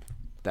not.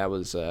 That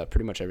was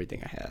pretty much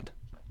everything I had.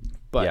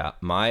 But yeah,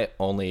 my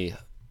only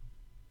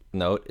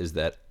note is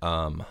that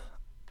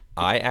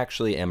I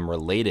actually am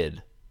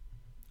related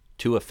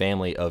to a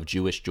family of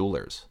Jewish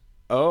jewelers.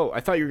 Oh, I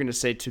thought you were going to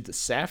say to the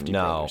Safdie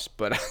brothers,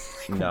 but I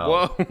was like,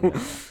 whoa.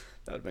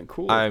 No. That would have been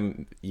cool.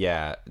 I'm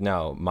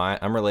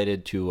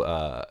related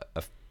to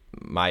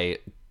my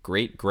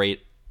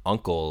great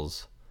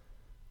uncles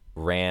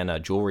ran a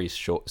jewelry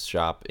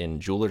shop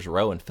in Jewelers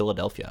Row in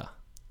Philadelphia.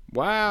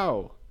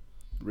 Wow.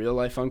 Real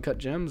life Uncut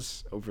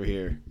Gems over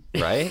here.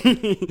 Right?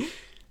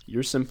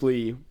 You're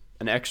simply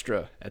an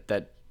extra at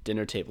that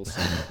dinner table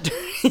scene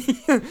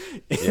in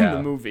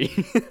the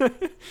movie.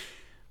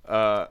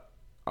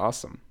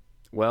 Awesome.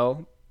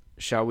 Well,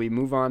 shall we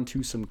move on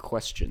to some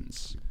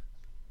questions?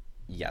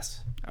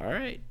 Yes. All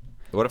right.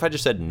 What if I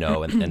just said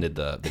no and ended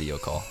the video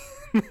call?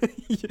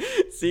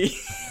 See,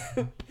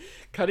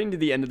 cutting to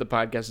the end of the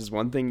podcast is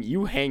one thing.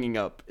 You hanging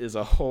up is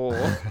a whole.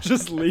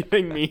 Just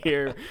leaving me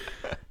here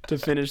to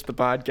finish the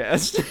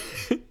podcast.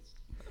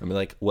 I'm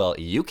like, well,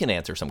 you can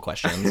answer some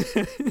questions.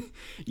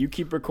 You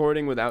keep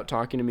recording without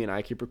talking to me, and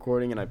I keep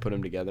recording, and I put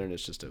them together, and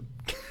it's just a.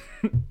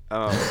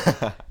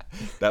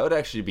 That would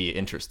actually be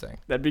interesting.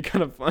 That'd be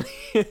kind of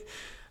funny.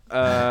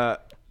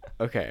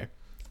 Okay.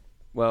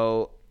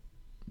 Well,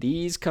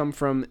 these come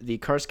from the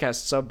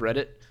Carscast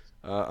subreddit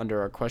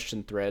under our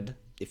question thread.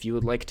 If you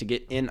would like to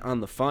get in on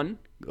the fun,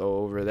 go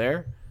over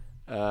there.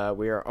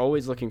 We are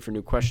always looking for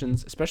new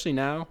questions, especially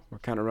now. We're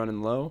kind of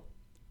running low.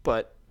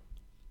 But,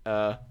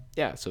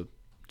 yeah, so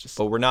just...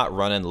 But we're not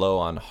running low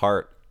on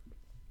heart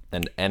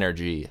and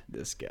energy.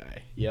 This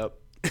guy. Yep.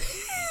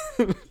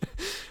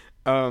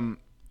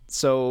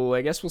 So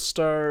I guess we'll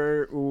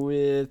start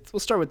with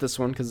this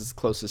one because it's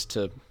closest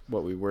to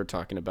what we were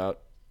talking about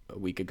a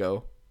week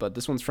ago. But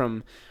this one's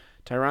from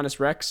Tyrannus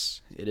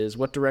Rex. It is,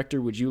 what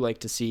director would you like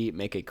to see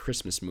make a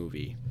Christmas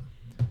movie?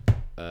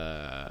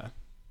 I'll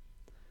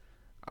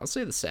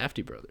say the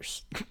Safdie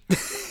brothers.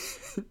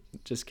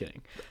 Just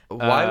kidding.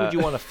 Why would you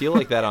want to feel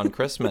like that on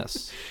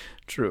Christmas?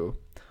 True.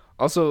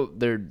 Also,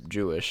 they're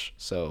Jewish,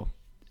 so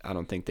I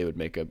don't think they would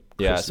make a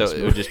Christmas so it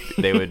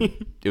movie.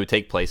 it would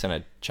take place in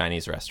a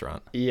Chinese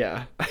restaurant.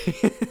 Yeah.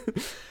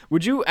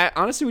 Would you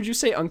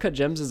say Uncut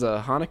Gems is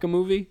a Hanukkah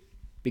movie?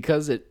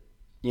 Because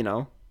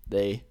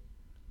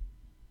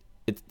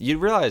You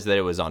realize that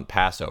it was on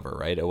Passover,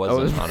 right? It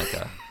wasn't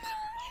Hanukkah.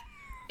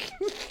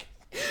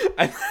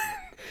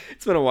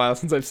 It's been a while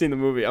since I've seen the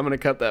movie. I'm going to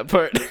cut that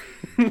part.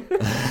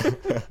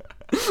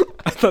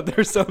 I thought they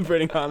were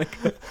celebrating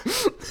Hanukkah.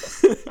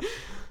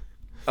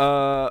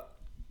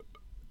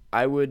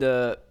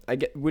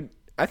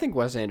 I think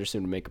Wes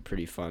Anderson would make a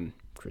pretty fun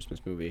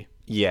Christmas movie.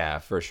 Yeah,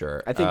 for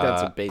sure. I think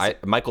that's a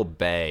basic. Michael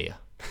Bay.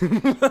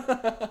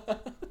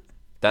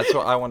 That's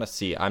what I want to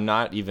see. I'm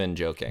not even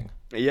joking.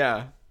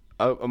 Yeah.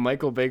 A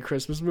Michael Bay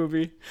Christmas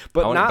movie,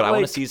 but I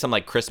want to see some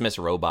like Christmas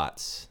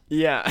robots.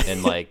 Yeah,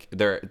 and like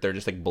they're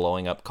just like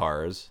blowing up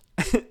cars.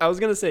 I was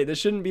gonna say this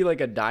shouldn't be like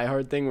a Die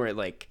Hard thing where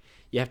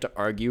you have to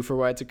argue for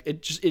why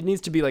it needs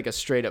to be like a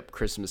straight up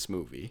Christmas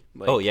movie.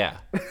 Like, oh yeah,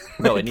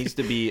 no, it needs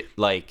to be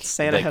like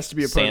Santa has to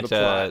be a part of the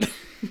plot.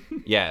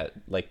 Yeah,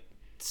 like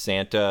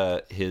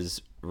Santa,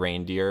 his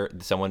reindeer.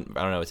 Someone,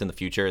 I don't know, it's in the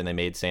future and they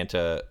made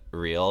Santa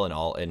real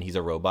and he's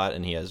a robot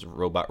and he has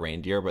robot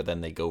reindeer, but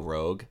then they go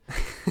rogue.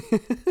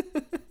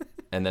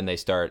 And then they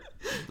start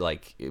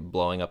like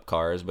blowing up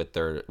cars with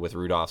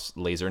Rudolph's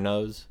laser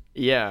nose.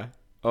 Yeah.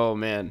 Oh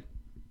man,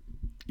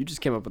 you just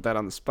came up with that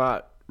on the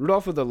spot.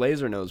 Rudolph with a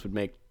laser nose would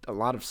make a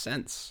lot of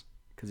sense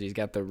because he's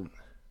got the.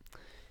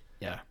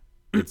 Yeah.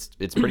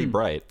 It's pretty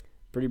bright.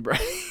 Pretty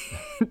bright.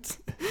 It's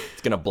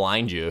gonna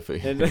blind you if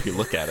you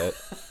look at it,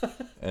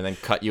 and then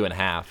cut you in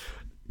half.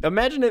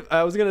 Imagine if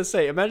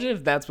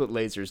that's what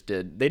lasers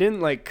did. They didn't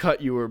like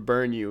cut you or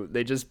burn you.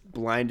 They just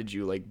blinded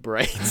you like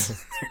bright.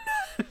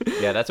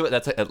 Yeah, that's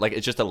like.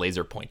 It's just a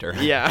laser pointer.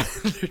 Yeah.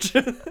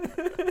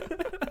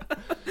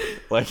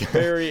 Like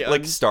very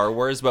like Star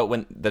Wars, but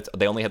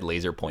they only had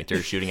laser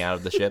pointers shooting out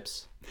of the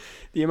ships.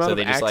 The amount of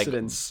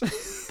accidents.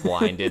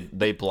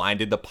 They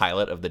blinded the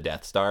pilot of the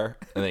Death Star,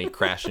 and then he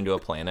crashed into a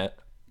planet.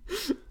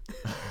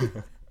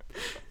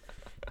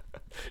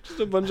 Just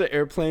a bunch of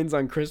airplanes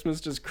on Christmas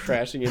just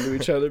crashing into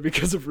each other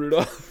because of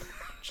Rudolph.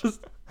 It's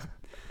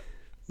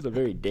a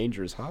very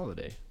dangerous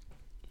holiday.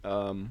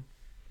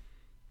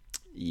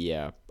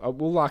 Yeah,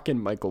 we'll lock in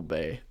Michael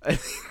Bay. I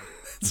think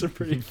that's a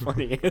pretty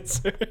funny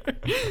answer.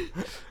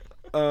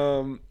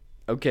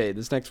 Okay,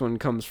 this next one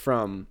comes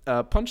from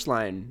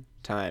Punchline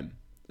Time.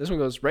 This one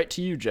goes right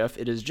to you, Jeff.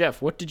 It is,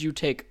 Jeff, what did you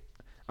take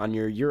on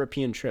your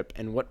European trip,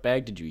 and what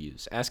bag did you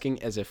use?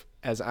 Asking as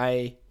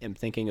I am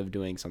thinking of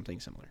doing something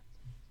similar.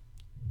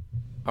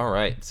 All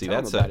right. See,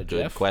 that's a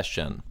good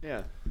question.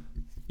 Yeah.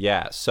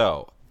 Yeah.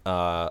 So,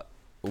 I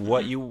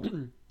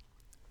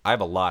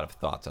have a lot of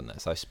thoughts on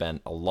this. I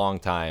spent a long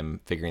time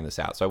figuring this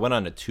out. So I went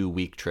on a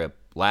 2-week trip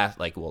at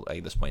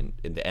this point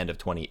in the end of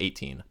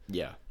 2018.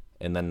 Yeah.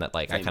 And then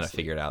I kind of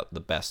figured out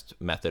the best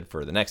method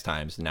for the next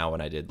times. Now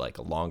when I did like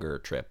a longer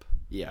trip,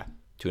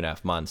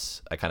 2.5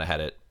 months, I kind of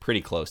had it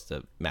pretty close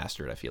to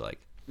mastered, I feel like.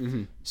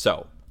 Mm-hmm.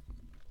 So,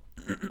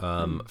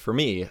 for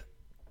me,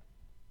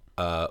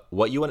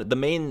 what you want,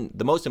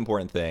 the most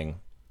important thing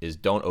is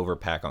don't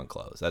overpack on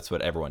clothes. That's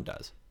what everyone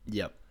does.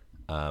 Yep.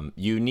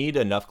 You need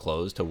enough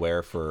clothes to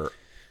wear for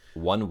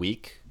 1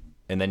 week,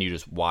 and then you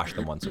just wash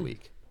them once a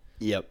week.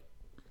 Yep.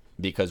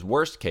 Because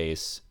worst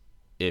case,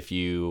 if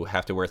you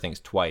have to wear things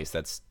twice,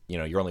 that's,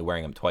 you're only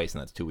wearing them twice,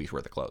 and that's 2 weeks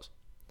worth of clothes.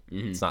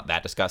 Mm-hmm. It's not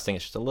that disgusting.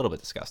 It's just a little bit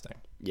disgusting.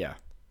 Yeah.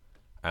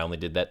 I only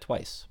did that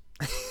twice.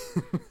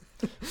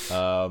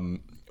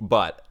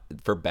 But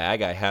for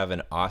bag, I have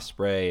an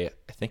Osprey,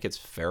 I think it's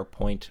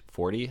Fairpoint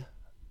 40.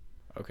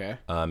 Okay.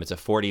 It's a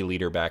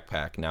 40-liter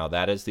backpack. Now,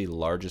 that is the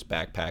largest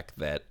backpack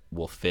that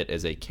will fit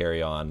as a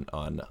carry-on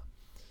on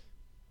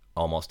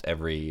almost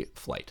every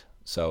flight.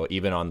 So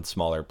even on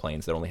smaller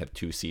planes that only have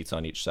 2 seats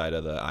on each side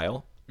of the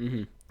aisle,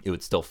 it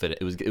would still fit.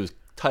 It was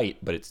tight,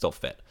 but it still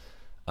fit.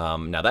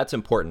 Now, that's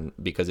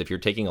important because if you're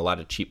taking a lot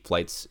of cheap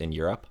flights in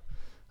Europe,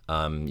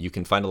 you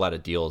can find a lot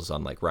of deals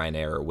on like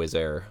Ryanair or Wizz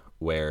Air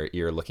where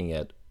you're looking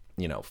at,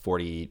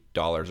 $40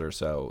 or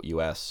so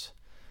US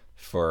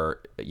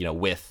for,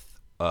 with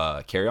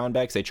carry-on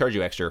bags. They charge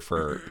you extra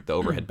for the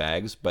overhead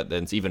bags, but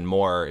then it's even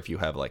more if you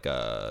have like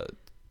a,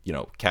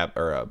 cab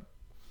or a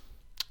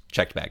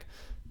checked bag.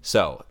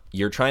 So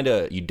you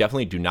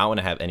definitely do not want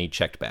to have any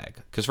checked bag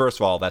because first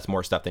of all, that's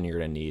more stuff than you're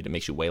going to need. It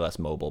makes you way less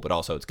mobile, but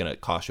also it's going to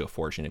cost you a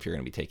fortune if you're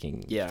going to be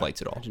taking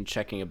flights at all. Imagine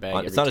checking a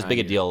bag. It's not as big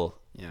a deal.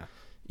 Yeah.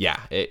 Yeah.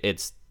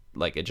 It's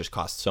like, it just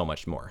costs so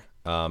much more.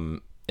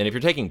 And if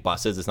you're taking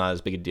buses, it's not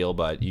as big a deal,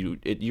 but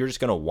you're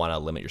just going to want to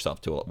limit yourself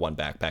to one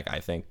backpack,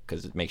 I think,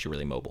 because it makes you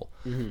really mobile.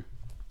 Mm-hmm.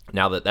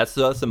 Now that's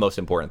the most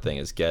important thing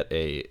is get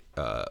a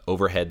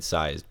overhead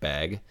sized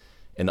bag.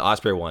 And the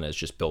Osprey one is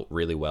just built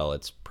really well.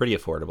 It's pretty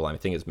affordable. I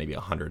think it's maybe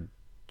 $120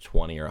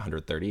 or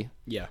 $130.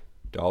 Yeah.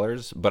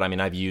 But I mean,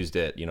 I've used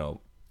it,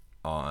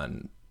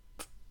 on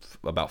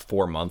about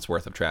 4 months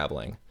worth of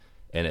traveling,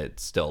 and it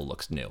still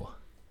looks new.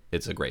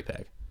 It's a great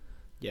bag.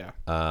 Yeah.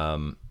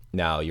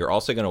 Now you're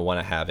also going to want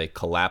to have a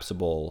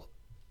collapsible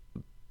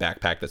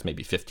backpack that's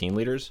maybe 15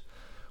 liters,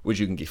 which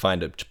you can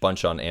find a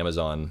bunch on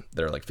Amazon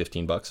that are like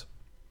 $15.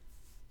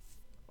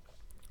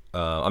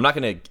 I'm not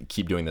going to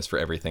keep doing this for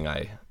everything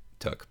I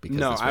took because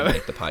this would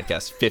make the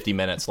podcast 50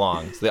 minutes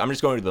long. So I'm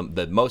just going to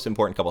the most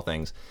important couple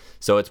things.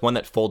 So it's one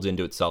that folds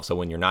into itself. So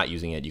when you're not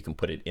using it, you can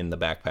put it in the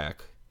backpack.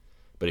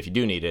 But if you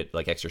do need it,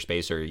 like extra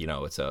space or,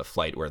 it's a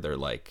flight where they're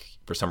like,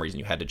 for some reason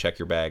you had to check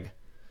your bag,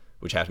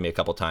 which happened to me a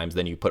couple times,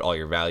 then you put all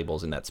your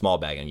valuables in that small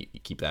bag and you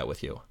keep that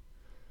with you.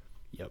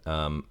 Yep.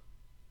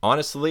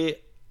 Honestly,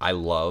 I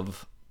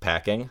love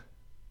packing.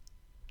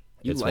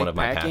 It's one of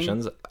my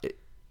passions.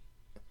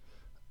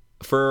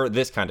 For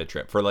this kind of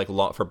trip, for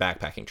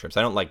backpacking trips,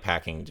 I don't like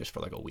packing just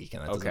for like a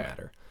weekend. That doesn't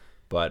matter.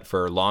 But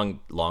for long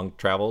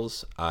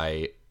travels,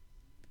 I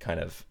kind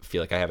of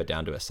feel like I have it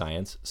down to a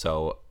science.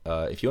 So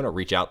if you want to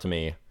reach out to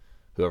me,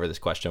 whoever this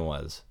question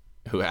was,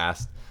 who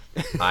asked,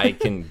 I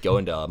can go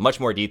into much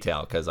more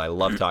detail because I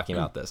love talking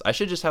about this. I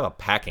should just have a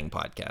packing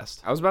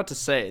podcast. I was about to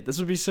say, this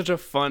would be such a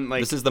fun,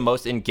 This is the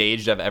most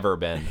engaged I've ever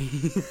been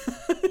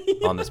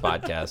on this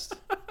podcast.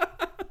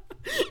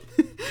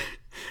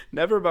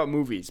 Never about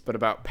movies, but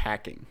about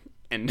packing.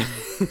 And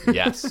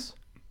yes.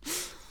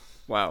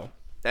 Wow.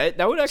 That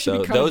would actually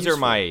be kind of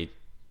useful.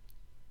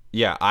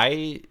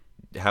 I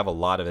have a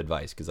lot of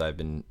advice because I've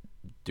been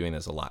doing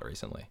this a lot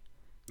recently.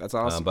 That's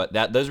awesome. But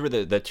those were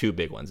the two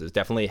big ones. Is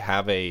definitely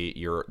have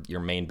your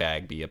main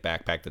bag be a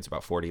backpack that's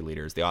about 40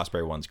 liters. The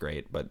Osprey one's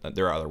great, but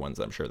there are other ones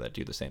that I'm sure that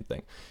do the same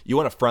thing. You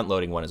want a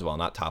front-loading one as well,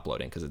 not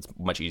top-loading, because it's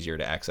much easier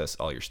to access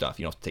all your stuff.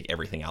 You don't have to take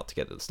everything out to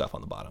get the stuff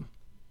on the bottom.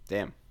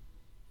 Damn.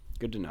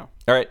 Good to know.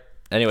 All right.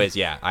 Anyways,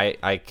 yeah,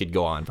 I could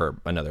go on for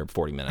another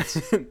 40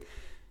 minutes.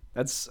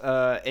 That's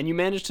and you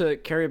managed to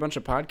carry a bunch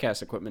of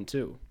podcast equipment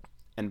too.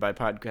 And by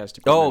podcast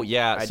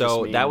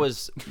equipment, that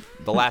was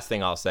the last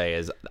thing I'll say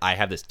is I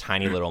have this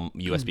tiny little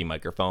USB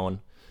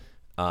microphone,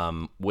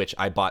 which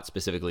I bought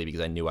specifically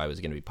because I knew I was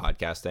going to be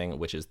podcasting,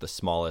 which is the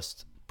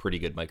smallest, pretty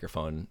good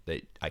microphone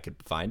that I could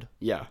find.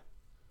 Yeah.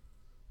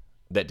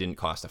 That didn't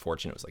cost a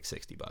fortune. It was like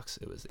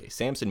 $60. It was a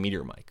Samson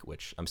Meteor mic,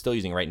 which I'm still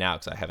using right now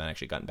because I haven't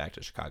actually gotten back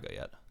to Chicago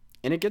yet.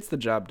 And it gets the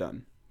job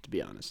done, to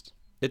be honest.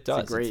 It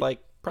does. It's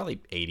like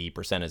probably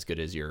 80% as good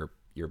as your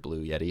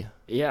Blue Yeti.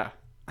 Yeah.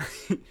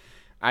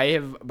 I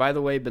have, by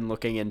the way, been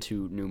looking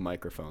into new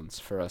microphones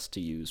for us to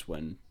use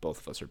when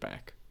both of us are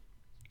back,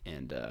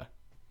 and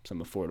some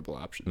affordable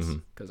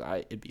options. Because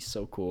it'd be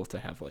so cool to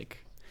have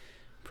like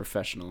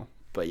professional.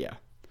 But yeah.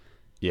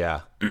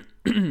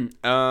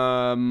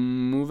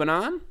 Moving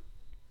on.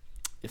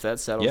 If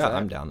that settles. Yeah,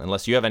 I'm down.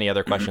 Unless you have any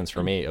other questions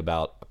for me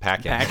about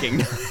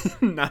packing.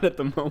 Not at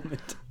the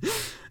moment.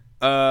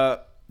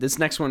 This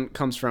next one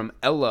comes from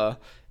Ella.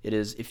 It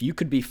is, if you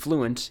could be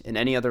fluent in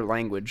any other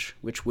language,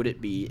 which would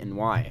it be and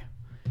why?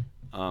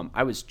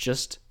 I was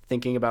just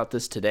thinking about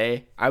this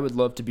today. I would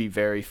love to be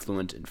very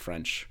fluent in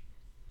French,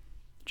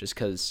 just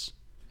because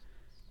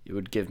it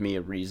would give me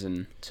a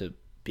reason to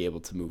be able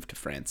to move to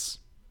France,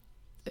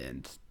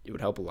 and it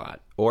would help a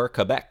lot. Or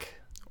Quebec.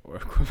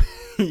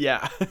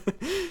 Yeah.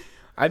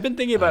 I've been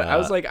thinking about it. I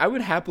was like, I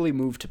would happily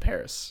move to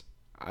Paris.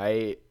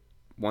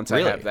 Once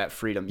I have that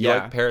freedom. You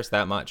like Paris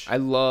that much? I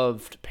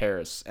loved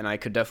Paris, and I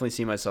could definitely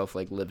see myself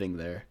like living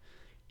there.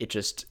 It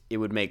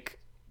would make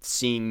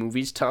seeing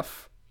movies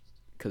tough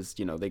because,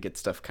 they get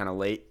stuff kind of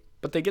late,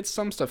 but they get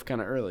some stuff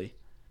kind of early.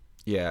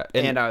 Yeah,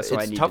 and also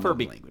I it's need tougher to know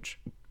the language.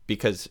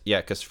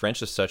 because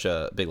French is such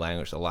a big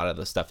language. A lot of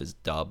the stuff is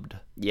dubbed.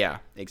 Yeah,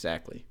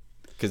 exactly.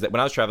 Because when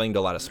I was traveling to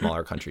a lot of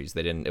smaller countries,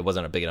 it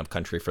wasn't a big enough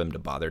country for them to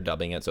bother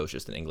dubbing it, so it's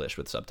just in English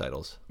with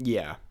subtitles.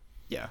 Yeah.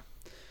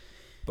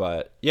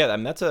 But yeah, I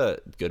mean that's a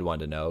good one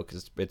to know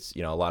because it's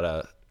a lot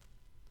of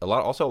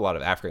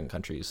African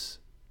countries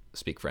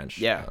speak French.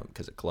 Yeah,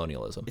 because of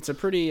colonialism. It's a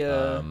pretty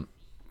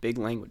big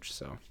language.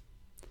 So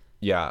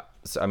yeah,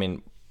 so I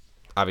mean,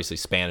 obviously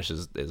Spanish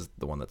is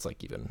the one that's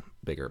like even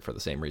bigger for the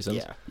same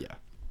reasons. Yeah.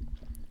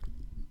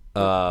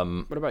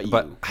 What about you?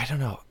 But I don't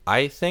know.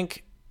 I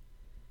think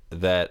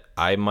that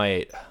I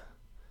might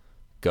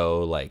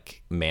go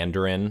like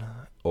Mandarin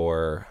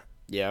or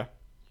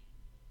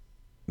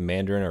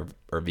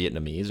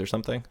Vietnamese or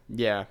something.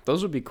 Yeah,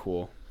 those would be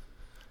cool.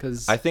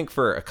 Cause I think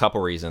for a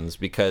couple reasons,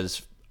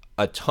 because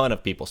a ton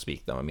of people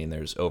speak them. I mean,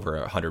 there's over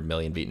 100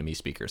 million Vietnamese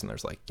speakers, and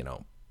there's like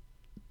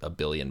a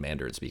billion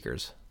Mandarin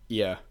speakers.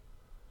 Yeah.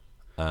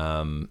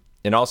 And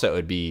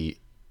also,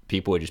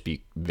 people would just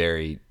be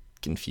very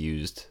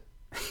confused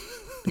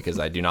because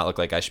I do not look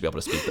like I should be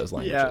able to speak those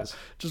languages. Yeah,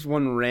 just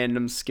one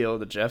random skill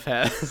that Jeff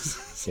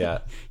has. Yeah.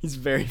 He's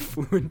very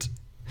fluent.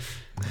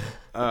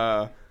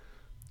 Yeah,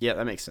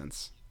 that makes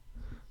sense.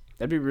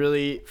 That'd be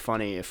really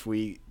funny if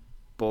we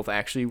both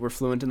actually were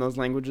fluent in those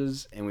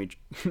languages and we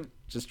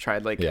just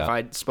tried, like, if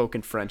I'd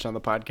spoken French on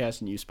the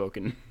podcast and you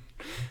spoken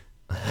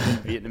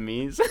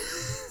Vietnamese.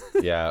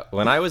 Yeah,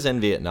 when I was in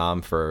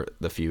Vietnam for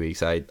the few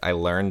weeks, I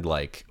learned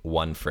like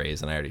one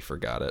phrase and I already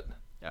forgot it.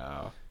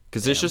 Oh.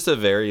 Because it's just a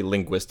very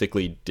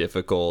linguistically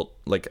difficult,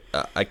 like,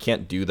 I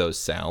can't do those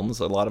sounds,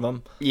 a lot of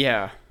them.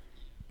 Yeah.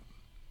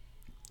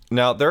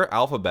 Now, their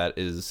alphabet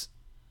is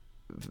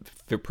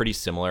pretty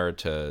similar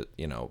to,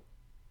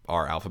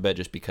 our alphabet,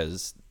 just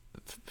because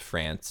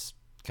France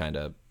kind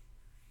of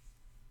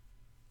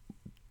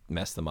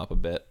messed them up a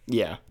bit.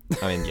 Yeah.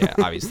 I mean, yeah,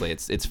 obviously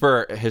it's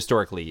for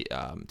historically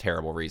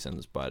terrible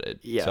reasons, but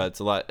so it's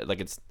a lot,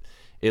 like,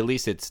 at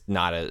least it's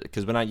not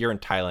because when you're in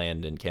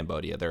Thailand and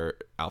Cambodia, their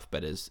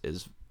alphabet is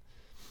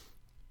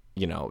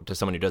to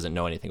someone who doesn't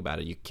know anything about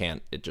it,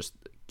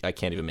 I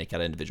can't even make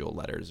out individual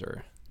letters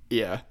or.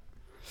 Yeah.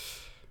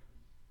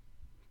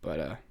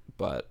 But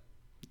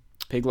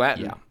Pig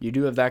Latin, you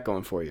do have that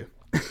going for you.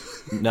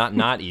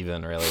 Not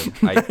even really.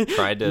 I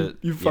tried to.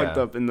 You fucked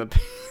up in the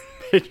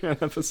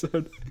Patreon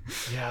episode.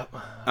 Yeah,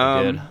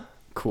 I did.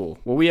 Cool.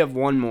 Well, we have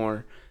one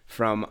more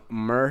from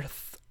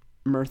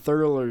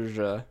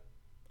Mirthurlerja.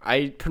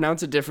 I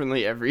pronounce it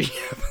differently every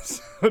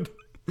episode,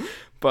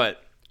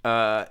 but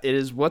it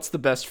is what's the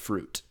best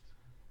fruit?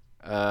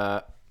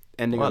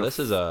 Ending on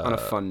a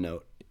fun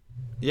note.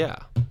 Yeah.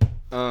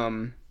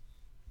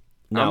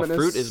 Now,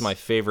 fruit is my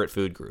favorite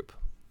food group.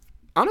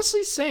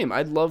 Honestly, same.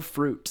 I love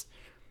fruit.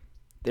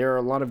 There are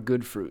a lot of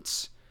good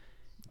fruits.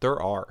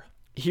 There are.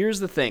 Here's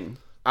the thing.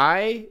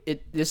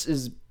 This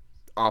is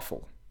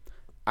awful.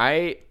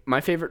 My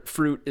favorite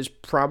fruit is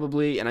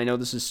probably, and I know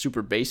this is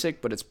super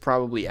basic, but it's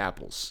probably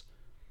apples.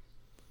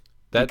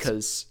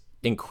 That's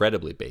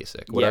incredibly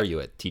basic. What are you,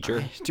 a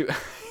teacher?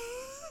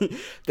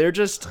 They're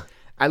just.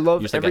 I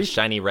love like a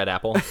shiny red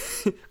apple.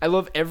 I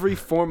love every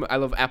form. I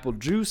love apple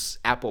juice,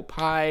 apple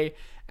pie,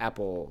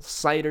 apple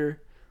cider,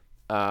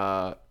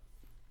 what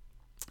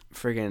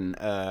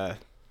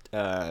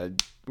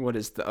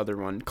is the other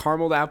one?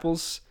 Carameled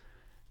apples.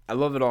 I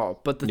love it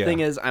all. But the thing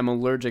is, I'm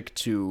allergic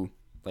to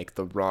like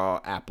the raw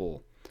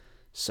apple,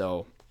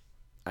 so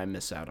I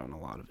miss out on a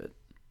lot of it.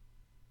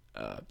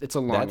 It's a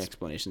long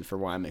explanation for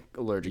why I'm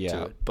allergic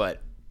to it.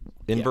 But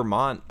in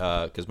Vermont,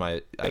 because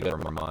I go to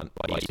Vermont,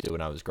 I used to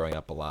when I was growing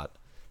up a lot.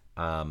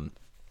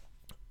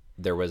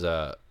 There was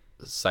a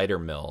cider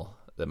mill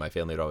that my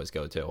family would always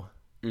go to.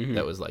 Mm-hmm.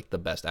 That was like the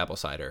best apple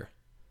cider.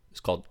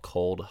 It's called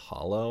Cold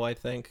Hollow, I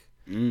think.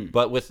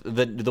 But with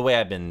the way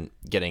I've been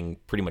getting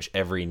pretty much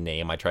every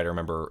name I try to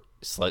remember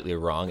slightly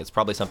wrong, it's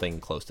probably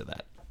something close to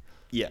that.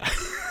 Yeah.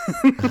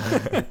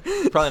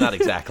 Probably not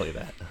exactly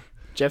that.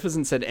 Jeff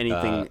hasn't said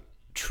anything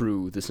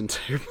true this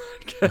entire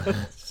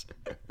podcast.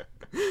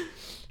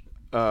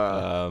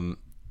 But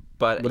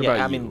what yeah,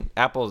 about I mean,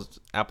 apples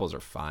are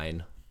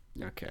fine.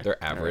 Okay.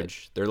 They're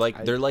average. Right.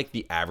 They're like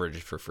the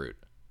average for fruit.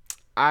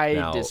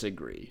 I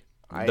disagree.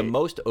 The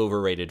most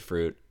overrated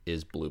fruit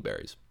is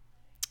blueberries.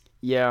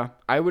 Yeah,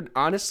 I would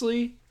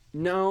honestly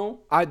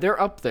they're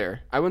up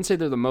there. I wouldn't say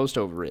they're the most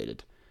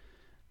overrated,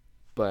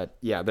 but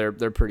yeah,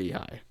 they're pretty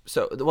high.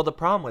 So, well, the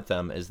problem with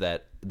them is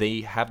that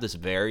they have this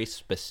very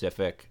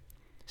specific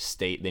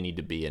state they need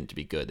to be in to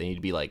be good. They need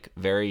to be like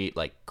very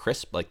like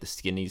crisp, like the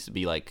skin needs to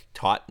be like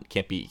taut.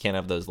 Can't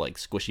have those like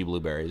squishy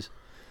blueberries.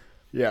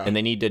 Yeah, and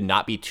they need to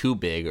not be too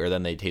big, or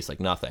then they taste like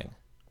nothing.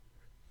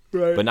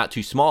 Right. But not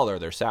too small or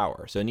they're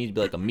sour. So it needs to be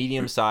like a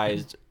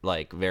medium-sized,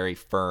 like very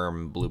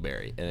firm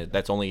blueberry. And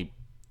that's only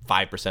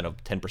 5%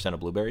 of 10% of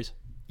blueberries.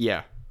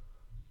 Yeah.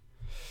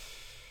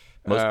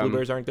 Most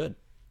blueberries aren't good.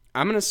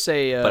 I'm going to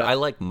say... but I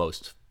like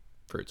most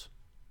fruits.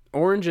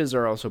 Oranges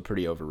are also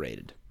pretty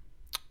overrated.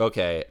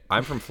 Okay,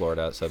 I'm from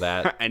Florida, so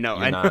that... I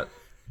know.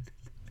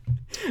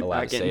 allowed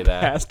Not to say getting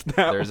that. past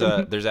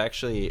that There's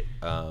actually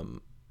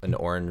an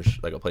orange,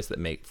 like a place that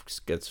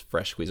gets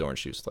fresh squeezed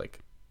orange juice like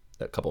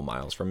a couple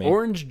miles from me.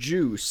 Orange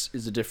juice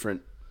is a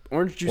different.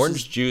 Orange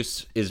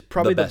Juice is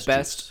probably the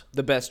best juice.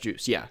 The best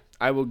juice. Yeah,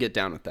 I will get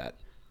down with that.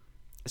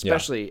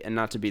 Especially, and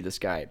not to be this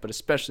guy, but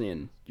especially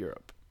in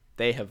Europe,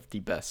 they have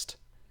the best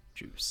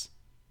juice.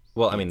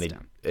 Well, I mean,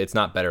 it's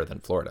not better than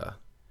Florida.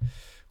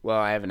 Well,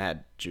 I haven't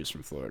had juice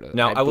from Florida.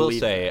 Now, I will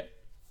say,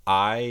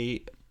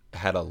 I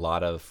had a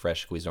lot of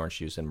fresh squeezed orange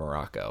juice in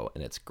Morocco,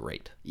 and it's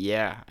great.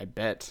 Yeah, I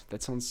bet.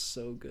 That sounds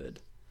so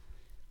good.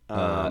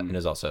 And it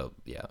was also,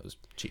 it was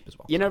cheap as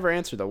well. You never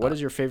answered, though. What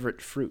is your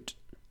favorite fruit?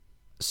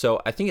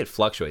 So I think it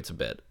fluctuates a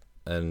bit.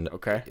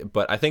 Okay.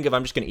 But I think if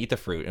I'm just going to eat the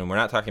fruit, and we're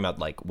not talking about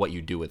like what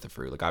you do with the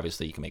fruit, like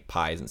obviously you can make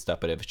pies and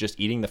stuff, but if it's just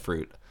eating the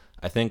fruit,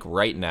 I think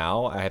right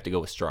now I have to go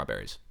with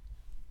strawberries.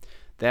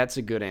 That's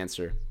a good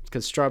answer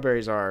because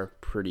strawberries are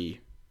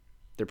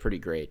they're pretty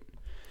great.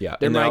 Yeah,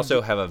 and they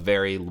also have a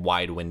very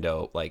wide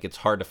window. Like it's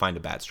hard to find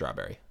a bad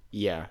strawberry.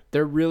 Yeah,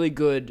 they're really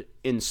good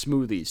in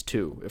smoothies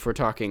too. If we're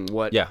talking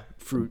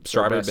fruit,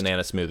 strawberry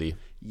banana smoothie.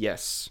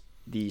 Yes,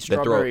 the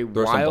strawberry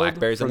throw some wild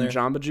blackberries from in there?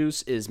 Jamba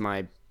Juice is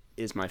my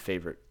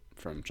favorite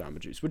from Jamba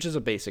Juice, which is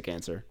a basic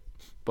answer,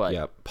 but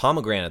yeah,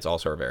 pomegranates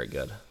also are very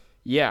good.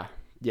 Yeah,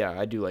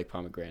 I do like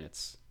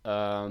pomegranates.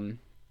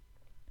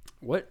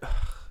 What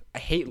I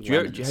hate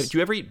lemons. Do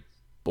you ever eat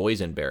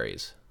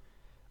boysenberries?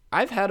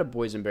 I've had a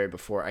boysenberry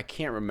before. I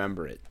can't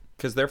remember it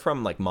because they're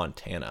from like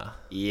Montana.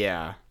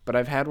 Yeah, but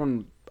I've had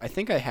one. I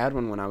think I had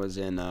one when I was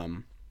in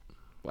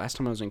last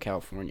time I was in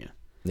California.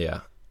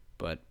 Yeah,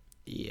 but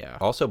yeah.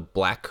 Also,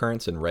 black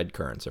currants and red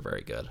currants are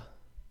very good.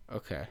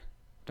 Okay,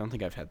 don't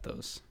think I've had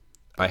those.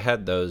 I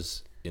had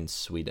those in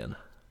Sweden.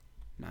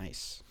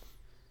 Nice.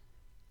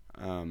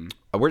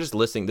 We're just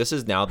listing. This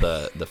is now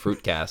the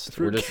fruit cast.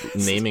 We're just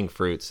naming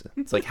fruits.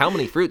 It's like, how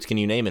many fruits can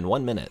you name in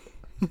 1 minute?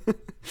 You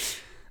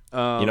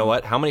know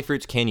what? How many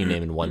fruits can you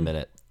name in 1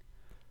 minute?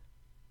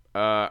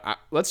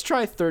 Let's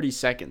try 30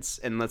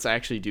 seconds and let's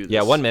actually do this.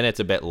 Yeah, 1 minute's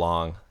a bit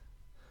long.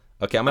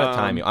 Okay, I'm gonna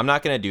time you. I'm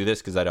not gonna do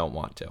this because I don't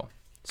want to.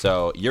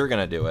 So you're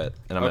gonna do it,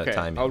 and I'm gonna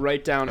time you. I'll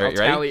write down. All right,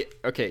 I'll tally.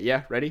 Okay,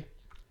 yeah, ready?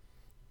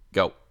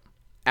 Go.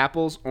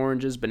 Apples,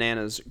 oranges,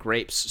 bananas,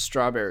 grapes,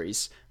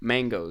 strawberries,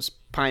 mangoes,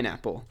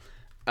 pineapple,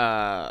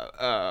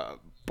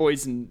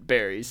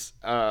 boysenberries,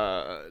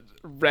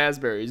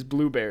 raspberries,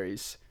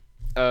 blueberries,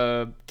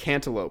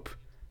 cantaloupe,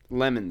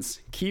 lemons,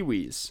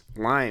 kiwis,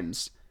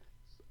 limes.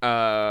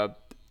 Fuck.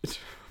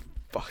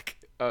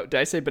 Did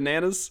I say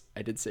bananas?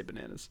 I did say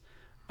bananas.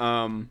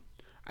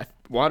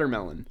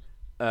 Watermelon.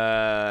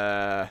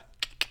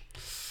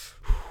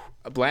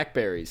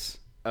 Blackberries.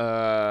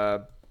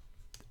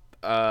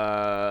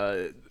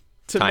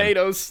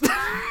 Tomatoes.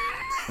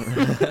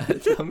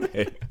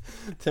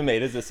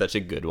 Tomatoes is such a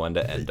good one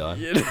to end on.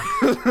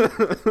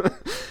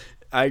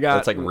 I got.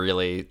 That's like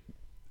really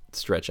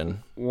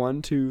stretching.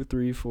 1, 2,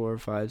 3, 4,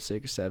 5,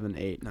 6, 7,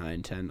 8,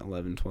 9, 10,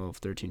 11, 12,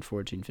 13,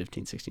 14,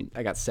 15, 16.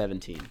 I got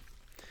 17.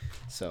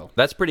 So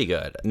that's pretty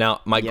good.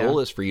 Now, my goal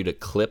is for you to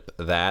clip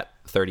that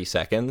 30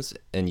 seconds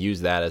and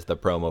use that as the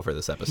promo for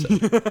this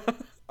episode.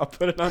 I'll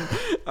put it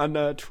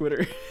on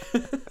Twitter.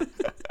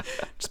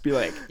 Just be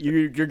like,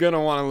 you're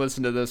gonna want to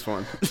listen to this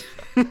one.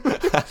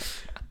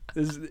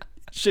 This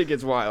shit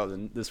gets wild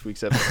in this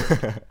week's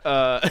episode.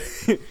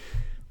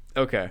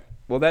 Okay.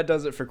 Well, that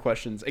does it for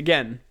questions.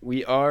 Again,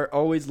 we are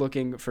always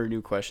looking for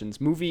new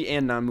questions, movie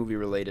and non-movie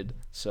related.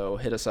 So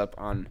hit us up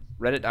on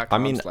reddit.com/. I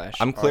mean,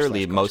 I'm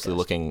clearly mostly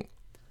looking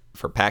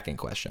for packing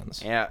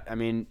questions. Yeah, I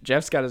mean,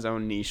 Jeff's got his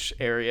own niche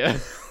area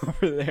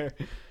over there.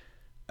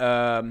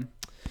 I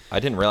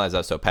didn't realize I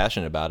was so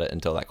passionate about it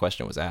until that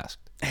question was asked.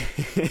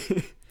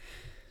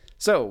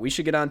 So we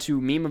should get on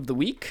to meme of the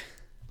week.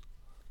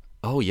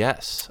 Oh,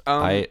 yes.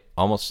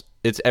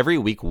 It's every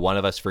week one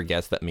of us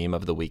forgets that meme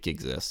of the week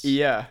exists.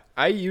 Yeah,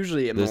 I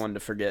usually am the one to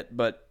forget,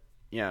 but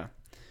yeah.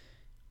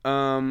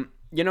 You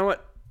know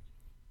what?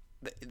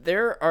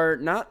 There are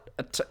not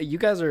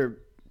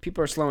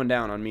people are slowing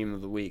down on meme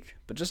of the week,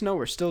 but just know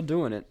we're still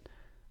doing it.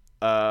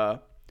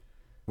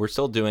 We're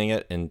still doing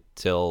it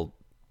until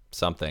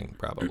something,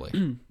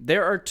 probably.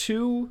 There are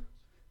 2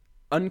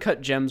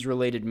 Uncut Gems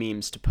related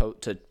memes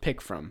to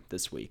pick from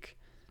this week.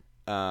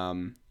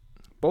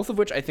 Both of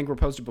which I think were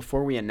posted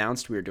before we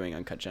announced we were doing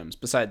Uncut Gems,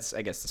 besides,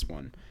 I guess, this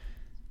one.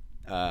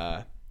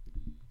 But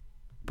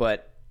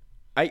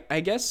I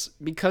guess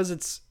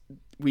because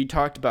we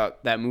talked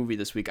about that movie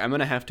this week, I'm going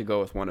to have to go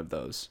with one of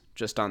those,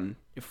 just for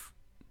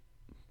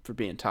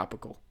being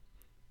topical.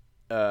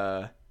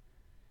 But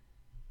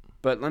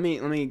let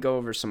me go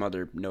over some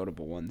other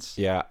notable ones.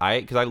 Yeah,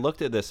 because I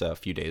looked at this a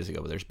few days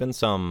ago, but there's been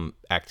some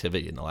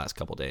activity in the last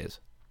couple days.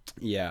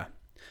 Yeah.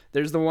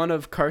 There's the one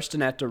of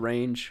Karsten at the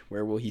range.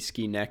 Where will he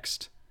ski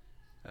next?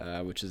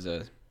 Which is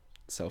a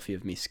selfie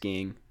of me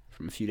skiing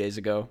from a few days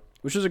ago,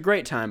 which was a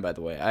great time, by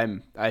the way.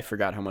 I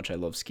forgot how much I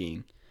love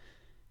skiing.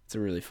 It's a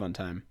really fun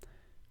time.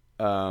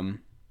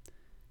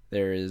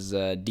 There is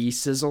D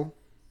Sizzle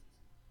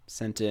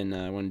sent in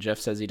when Jeff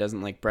says he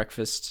doesn't like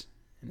breakfast,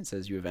 and it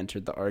says you have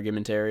entered the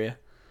argument area.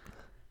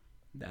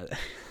 That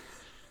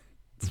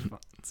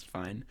it's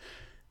fine.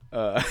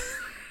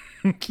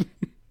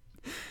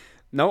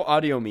 No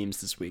audio memes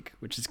this week,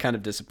 which is kind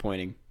of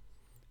disappointing.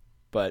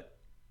 But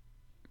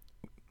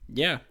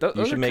yeah,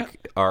 you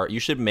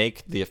should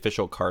make the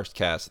official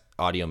Karstcast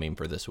audio meme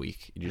for this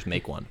week. You just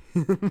make one,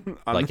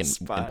 like in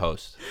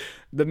post.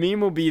 The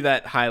meme will be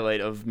that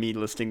highlight of me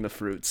listing the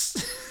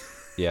fruits.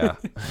 Yeah.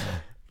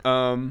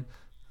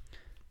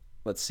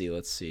 Let's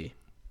see.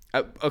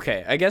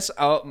 Okay, I guess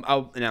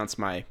I'll announce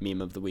my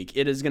meme of the week.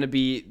 It is going to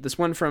be this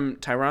one from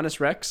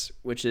Tyrannus Rex,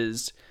 which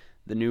is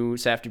the new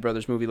Safdie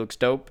Brothers movie. Looks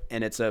dope,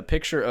 and it's a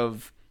picture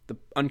of the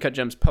Uncut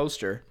Gems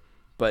poster,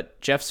 but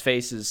Jeff's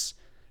face is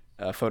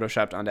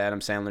photoshopped onto Adam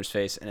Sandler's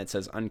face, and it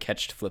says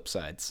 "Uncatched Flip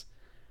Sides."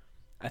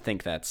 I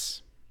like that.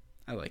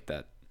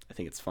 I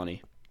think it's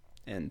funny,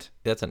 and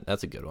that's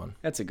a good one.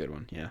 That's a good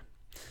one. Yeah.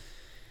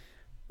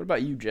 What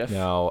about you, Jeff?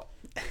 Now,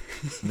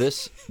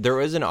 there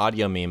was an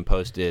audio meme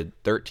posted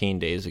 13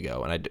 days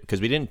ago, and because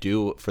we didn't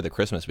do for the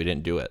Christmas, we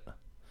didn't do it.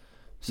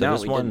 So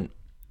this one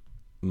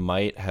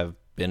might have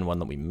been one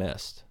that we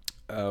missed.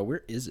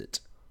 Where is it?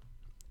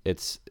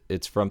 It's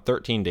from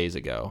 13 days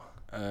ago.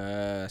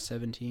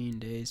 17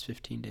 days,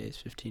 15 days,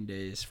 15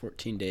 days,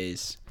 14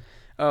 days.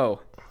 Oh.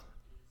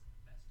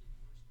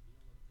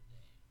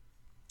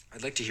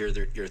 I'd like to hear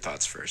your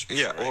thoughts first.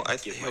 Yeah, well,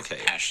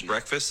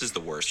 breakfast is the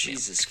worst.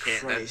 Jesus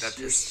Christ.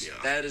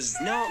 That is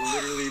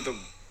literally the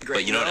great.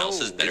 But you know what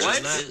else is better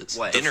than that?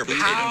 What? Dinner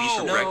potatoes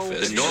for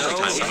breakfast. The normal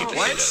time you eat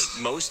potatoes.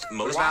 Most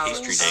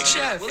pastries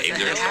I think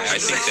that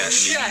makes it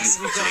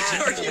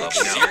full of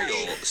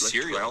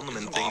cereal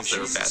and things that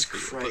are bad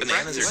for you.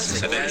 Bananas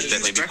are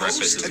that maybe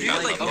breakfast is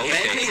about like most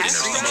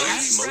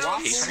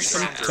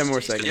pastries. 10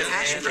 more seconds.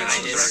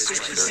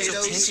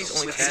 Pancakes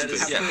only taste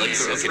good. Yeah, like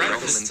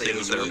breakfast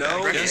things that are bad.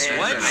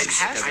 What?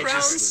 Hash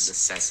browns?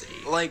 Necessity.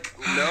 Like,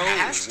 no.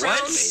 Hash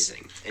browns?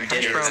 Amazing. And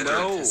Hash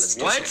browns?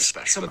 No. What?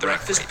 Some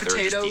breakfast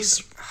potatoes?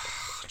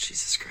 Oh,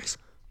 Jesus Christ.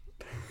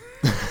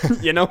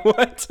 You know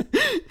what?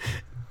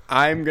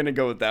 I'm going to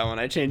go with that one.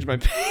 I changed my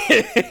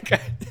pick.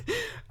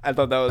 I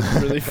thought that was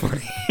really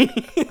funny.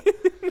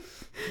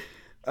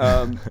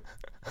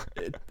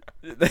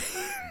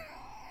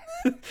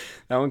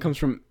 That one comes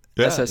from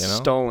SS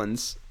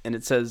Stolens, and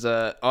it says,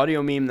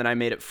 audio meme that I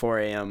made at 4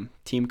 a.m.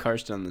 Team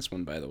Karsten on this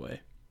one, by the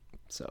way.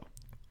 So,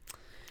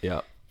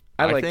 yeah.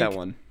 I like that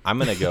one. I'm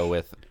going to go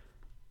with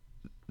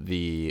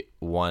the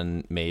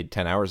one made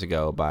 10 hours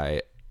ago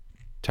by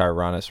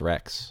Tyrannus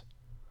Rex.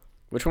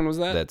 Which one was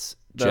that? That's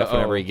Jeff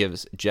whenever he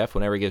gives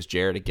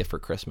Jared a gift for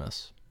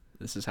Christmas.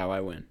 This is how I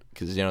win.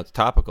 Because, it's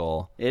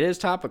topical. It is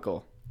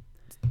topical.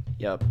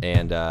 Yep.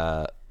 And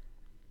I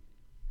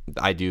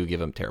do give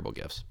him terrible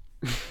gifts.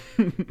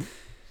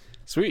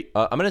 Sweet.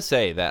 I'm going to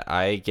say that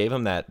I gave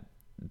him that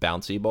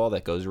bouncy ball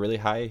that goes really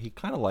high. He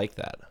kind of liked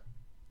that.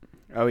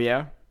 Oh,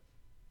 yeah?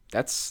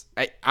 That's...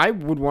 I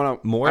would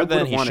want to... More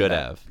than he should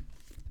have.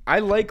 I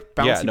like bouncy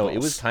balls. Yeah, no, it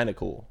was kind of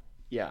cool.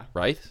 Yeah.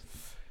 Right?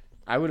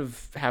 I would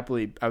have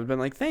been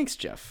like, thanks,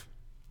 Jeff.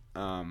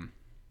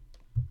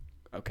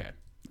 Okay,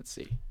 let's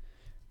see.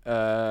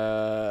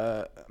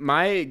 My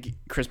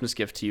Christmas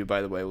gift to you,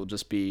 by the way, will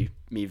just be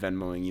me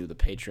Venmoing you the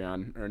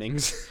Patreon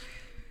earnings.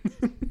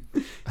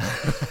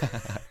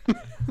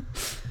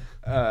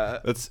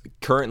 That's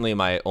currently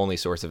my only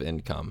source of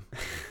income.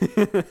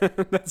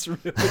 That's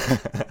really...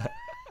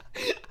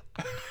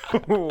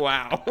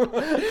 Wow.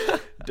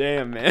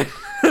 Damn, man.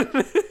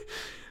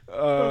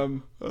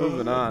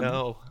 Moving on.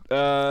 No.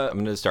 I'm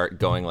going to start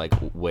going like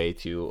way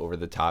too over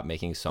the top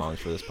making songs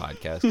for this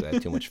podcast because I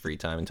have too much free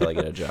time until I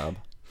get a job.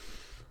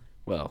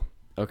 Well,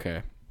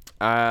 okay.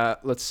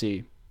 Let's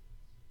see.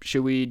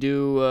 Should we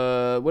do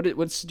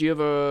do you have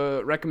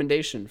a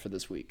recommendation for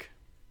this week,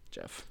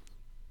 Jeff?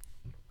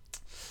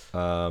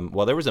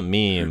 Well, there was a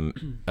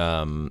meme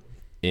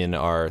in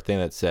our thing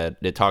that said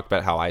it talked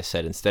about how I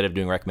said instead of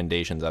doing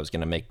recommendations I was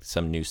going to make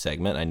some new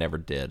segment. I never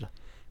did.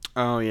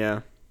 Oh, yeah.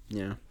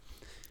 Yeah.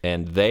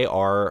 And they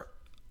are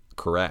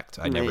correct.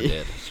 I never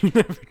did. You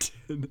never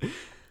did.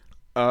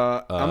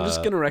 I'm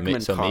just going to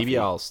recommend coffee. So maybe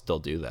I'll still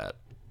do that.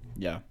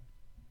 Yeah.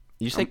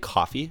 You say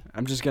coffee?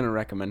 I'm just going to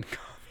recommend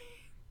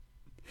coffee.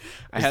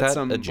 I Is had that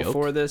some a joke?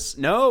 before this.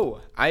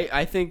 No.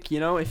 I think,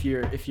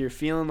 if you're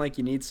feeling like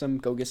you need some,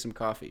 go get some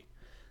coffee.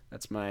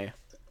 That's my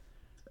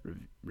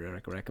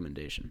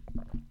recommendation.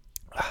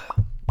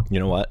 You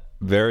know what?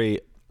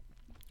 Very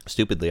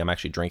stupidly, I'm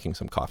actually drinking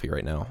some coffee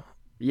right now.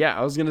 Yeah,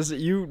 I was going to say,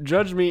 you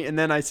judged me, and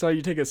then I saw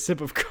you take a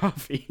sip of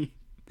coffee.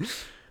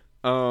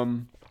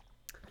 Okay.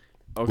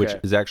 Which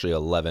is actually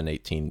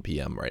 11:18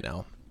 p.m. right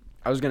now.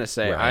 I was going to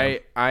say,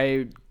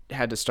 I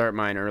had to start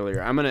mine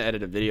earlier. I'm going to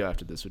edit a video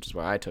after this, which is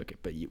why I took it.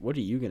 But what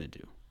are you going to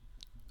do?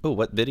 Oh,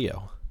 what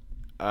video?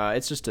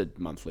 It's just a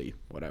monthly,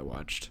 what I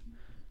watched.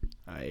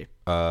 I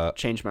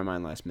changed my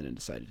mind last minute and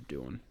decided to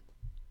do one.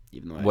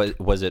 Even though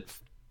was it?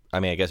 I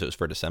mean, I guess it was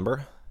for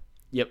December.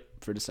 Yep,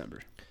 for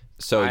December.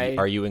 So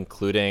are you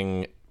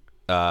including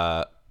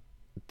the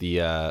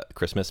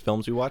Christmas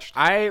films we watched?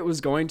 I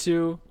was going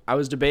to. I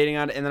was debating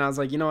on it, and then I was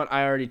like, you know what?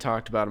 I already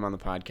talked about them on the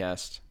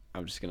podcast.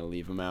 I'm just going to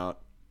leave them out.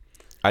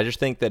 I just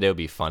think that it would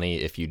be funny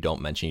if you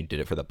don't mention you did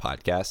it for the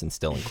podcast and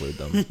still include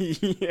them.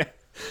 Yeah.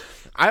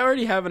 I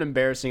already have an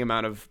embarrassing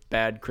amount of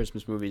bad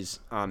Christmas movies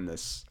on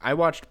this. I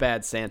watched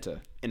Bad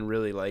Santa and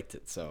really liked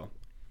it, so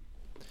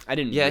I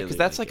didn't. Yeah, really because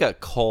that's like a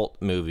cult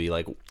movie.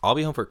 Like, I'll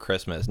Be Home for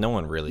Christmas. No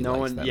one really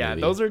likes that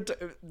movie. Those are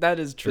that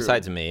is true.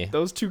 Besides me,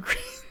 those two,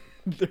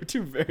 they're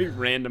two very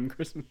random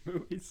Christmas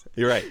movies.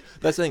 You're right.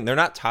 That's the thing. They're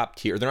not top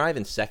tier. They're not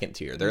even second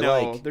tier.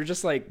 They're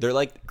just like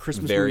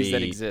Christmas movies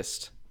that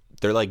exist.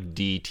 They're like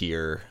D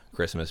tier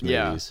Christmas movies.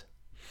 Yeah.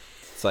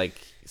 It's like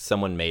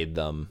someone made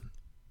them,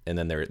 and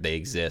then they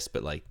exist,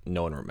 but like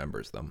no one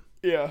remembers them.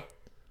 Yeah.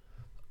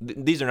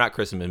 These are not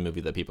Christmas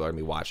movies that people are gonna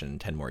be watching in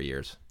 10 more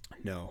years.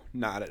 No,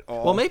 not at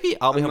all. Well, maybe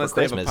I'll Be Home for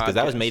Christmas because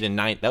that was made in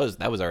that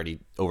was already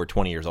over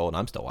 20 years old, and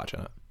I'm still watching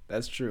it.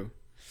 That's true.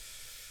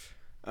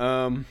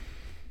 I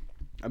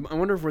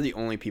wonder if we're the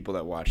only people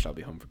that watched I'll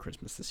Be Home for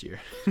Christmas this year.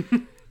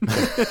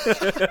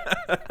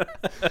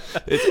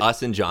 It's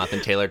us and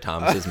Jonathan Taylor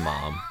Thomas's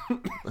mom.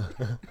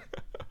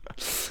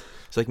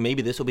 It's like,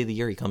 maybe this will be the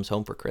year he comes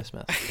home for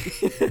Christmas.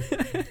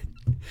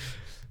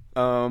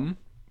 I'm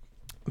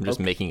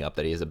just making up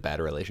that he has a bad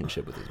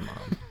relationship with his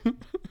mom.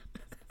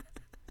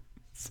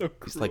 So cruel.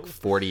 He's like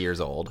 40 years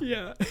old.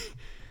 Yeah.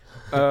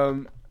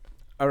 All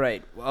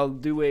right. Well, I'll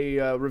do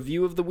a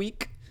review of the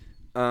week.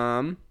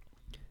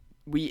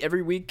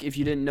 Every week, if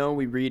you didn't know,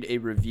 we read a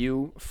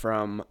review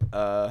from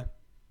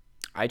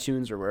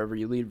iTunes or wherever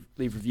you leave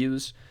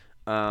reviews.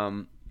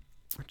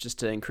 Just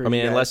to encourage. I mean,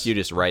 you guys. Unless you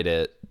just write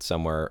it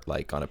somewhere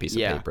like on a piece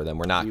of paper, then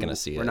we're not going to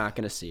see it. We're not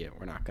going to see it.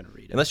 We're not going to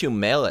read it. Unless you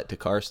mail it to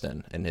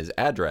Karsten, and his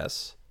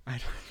address.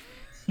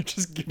 You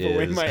just give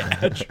away my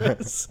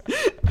address.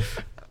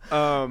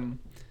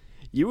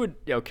 You would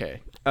okay.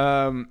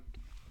 But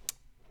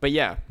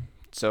yeah.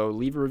 So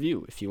leave a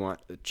review if you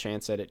want a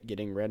chance at it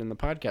getting read in the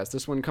podcast.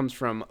 This one comes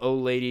from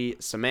Lady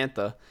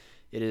Samantha.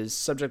 It is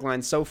subject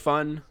line so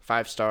fun,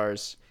 5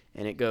 stars,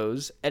 and it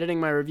goes,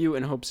 editing my review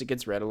in hopes it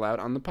gets read aloud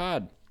on the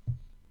pod.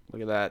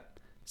 Look at that.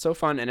 So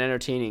fun and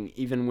entertaining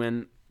even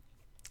when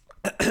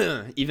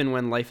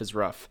life is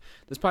rough.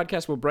 This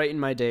podcast will brighten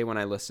my day when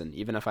I listen.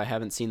 Even if I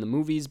haven't seen the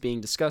movies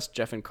being discussed,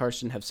 Jeff and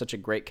Karsten have such a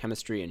great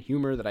chemistry and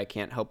humor that I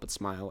can't help but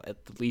smile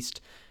at the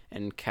least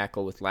and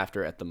cackle with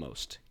laughter at the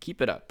most.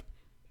 Keep it up.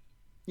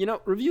 You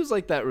know, reviews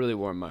like that really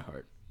warm my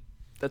heart.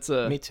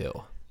 Me too.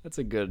 That's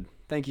a good.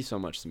 Thank you so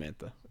much,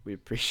 Samantha. We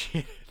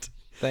appreciate it.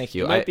 Thank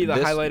you. It might be the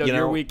highlight of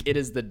your week. It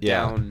is the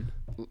down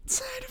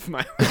side of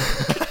my week.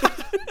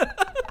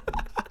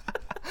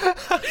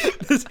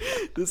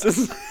 This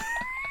is.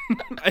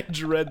 I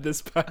dread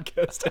this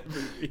podcast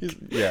every week.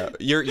 Yeah,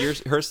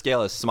 her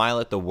scale is smile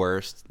at the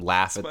worst,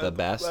 laugh at the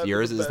best.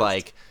 Yours is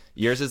like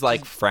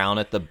frown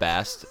at the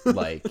best.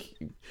 Like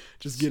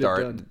just get it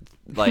done.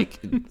 Like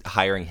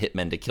hiring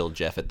hitmen to kill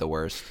Jeff at the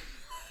worst.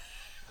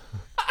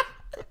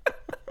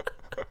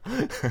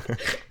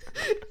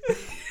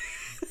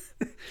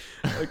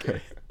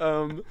 Okay.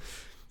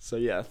 So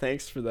yeah,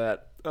 thanks for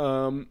that.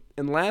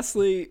 And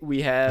lastly,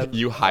 we have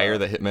you hire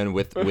the hitman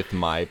with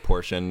my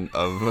portion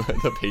of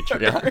the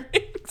Patreon.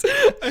 Right.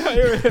 I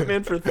hire a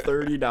hitman for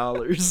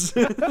 $30.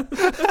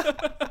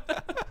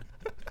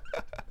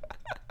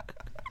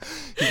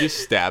 He just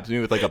stabs me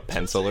with like a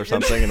pencil or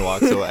something and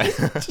walks away.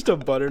 Just a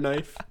butter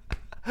knife.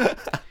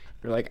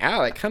 You're like,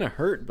 ow, that kind of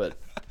hurt, but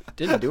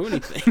didn't do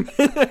anything.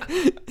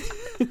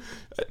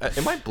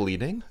 Am I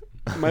bleeding?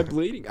 Am I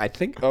bleeding? I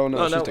think. Oh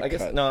no, I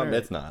guess no, right.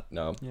 It's not.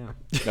 No. Yeah.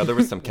 No, there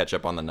was some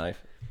ketchup on the knife.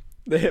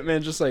 The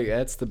hitman just like,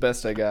 that's the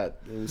best I got.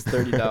 It was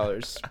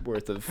 $30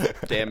 worth of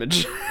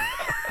damage.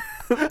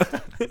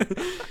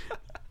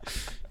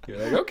 You're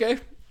like, okay,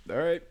 all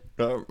right.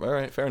 All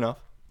right, fair enough.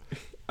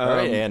 All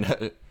right,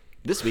 and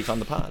this week on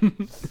the pod.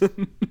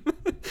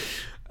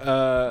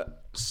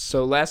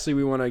 So lastly,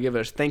 we want to give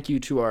a thank you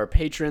to our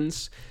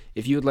patrons.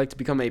 If you would like to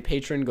become a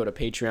patron, go to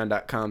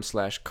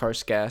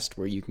patreon.com/Karscast,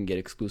 where you can get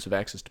exclusive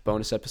access to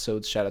bonus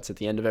episodes, shout-outs at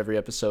the end of every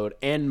episode,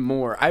 and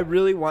more. I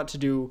really want to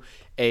do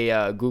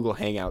a Google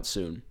Hangout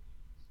soon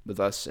with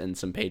us and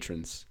some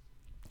patrons.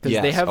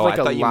 Because they have like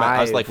a live...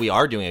 I was like, we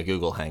are doing a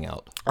Google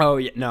Hangout. Oh,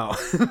 yeah, no.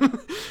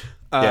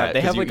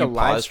 They have like a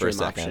live stream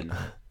for a option.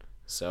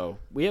 So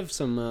we have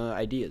some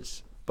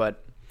ideas.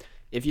 But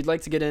if you'd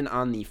like to get in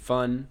on the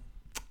fun,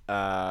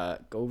 go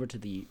over to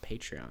the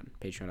Patreon,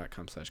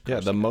 patreon.com/Karscast.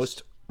 Yeah, the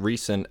most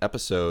recent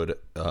episode,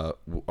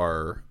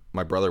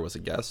 my brother was a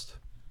guest.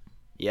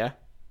 Yeah.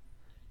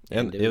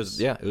 And it was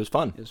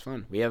fun. It was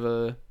fun. We have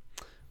a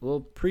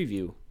little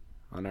preview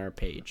on our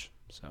page.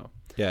 So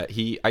yeah,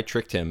 I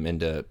tricked him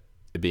into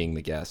being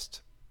the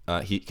guest.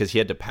 Because he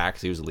had to pack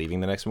because he was leaving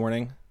the next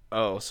morning.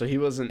 Oh, so he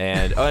wasn't.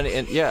 And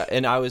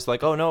I was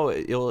like, oh no,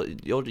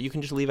 you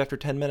can just leave after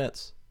 10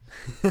 minutes.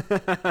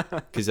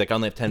 Because like I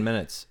only have 10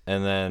 minutes,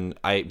 and then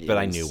I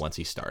knew once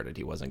he started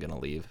he wasn't gonna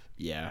leave.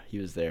 Yeah, he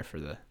was there for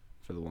the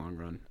long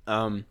run.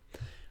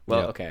 Well,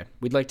 Yep. okay.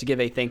 We'd like to give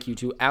a thank you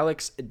to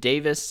Alex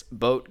Davis,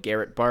 Boat,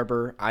 Garrett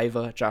Barber,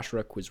 Iva,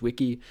 Joshua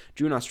Quizwicki,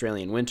 June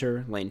Australian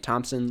Winter, Lane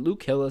Thompson,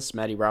 Luke Hillis,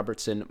 Maddie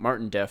Robertson,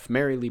 Martin Deff,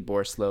 Mary Lee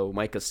Borslow,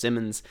 Micah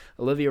Simmons,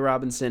 Olivia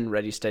Robinson,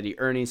 Ready Steady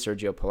Ernie,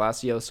 Sergio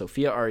Palacio,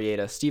 Sophia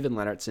Arieta, Stephen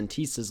Leonardson,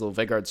 T Sizzle,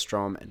 Vegard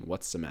Strom, and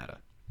What's the Matter?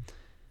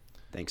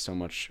 Thanks so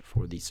much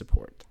for the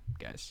support,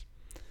 guys.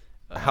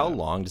 How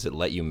long does it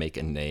let you make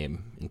a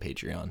name in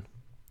Patreon?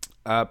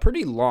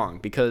 Pretty long,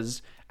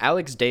 because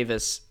Alex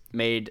Davis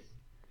made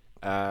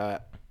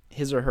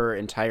his or her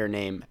entire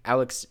name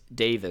Alex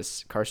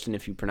Davis. Karsten,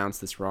 if you pronounce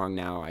this wrong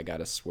now, I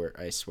swear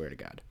to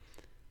God.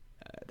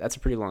 That's a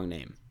pretty long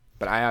name,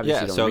 but I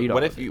obviously don't read all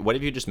what of if it. what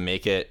if you just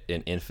make it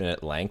an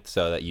infinite length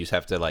so that you just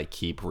have to like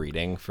keep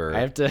reading for? I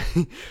have to.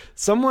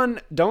 Someone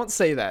don't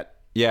say that.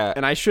 Yeah,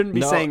 And I shouldn't be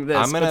No, saying this,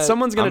 I'm gonna- but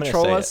someone's I'm gonna gonna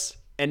troll say us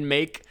and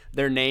make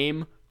their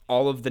name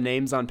all of the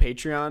names on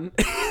Patreon,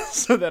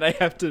 so that I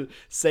have to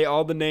say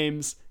all the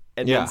names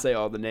and Yeah. then say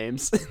all the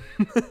names.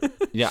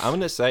 Yeah, I'm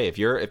gonna say if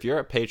you're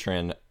a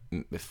patron,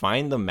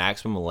 find the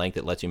maximum length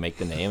that lets you make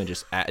the name and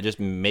just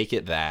make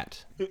it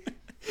that.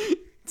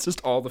 It's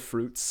just all the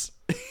fruits.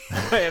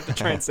 I have to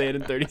try and say it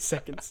in 30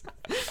 seconds.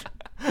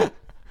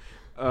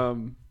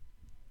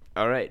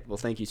 All right. Well,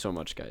 thank you so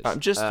much, guys.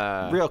 Just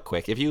real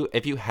quick, if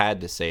you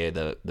had to say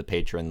the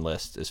patron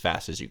list as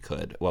fast as you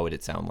could, what would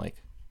it sound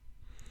like?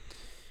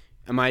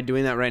 Am I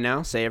doing that right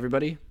now? Say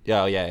everybody.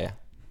 Yeah.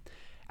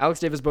 Alex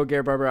Davis, Bo,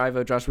 Garrett Barber,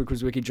 Ivo, Joshua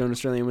Quizwicki, Joan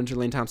Australian Winter,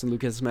 Lane Thompson,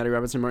 Lucas, Maddie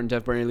Robertson, Martin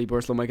Deff, Bernie Lee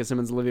Borslow, Micah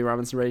Simmons, Olivia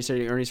Robinson, Ready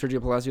Steady Ernie,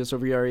 Sergio Palacio,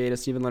 Sophia Arieta,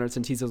 Stephen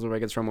Leonardson, T Sizzle,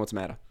 Reagan from What's the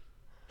Matter?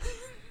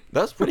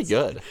 That's pretty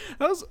good.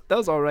 That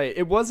was all right.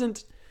 It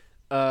wasn't,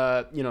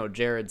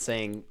 Jared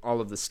saying all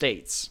of the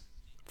states,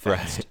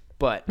 Right.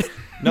 but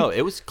No,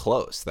 it was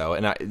close though,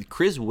 and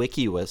Chris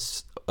Wiki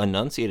was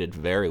enunciated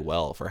very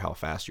well for how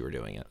fast you were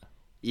doing it.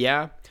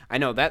 yeah, I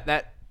know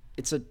that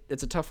it's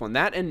a tough one.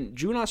 That and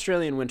June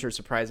Australian Winter,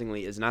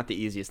 surprisingly, is not the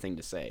easiest thing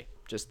to say.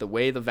 Just the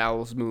way the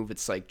vowels move,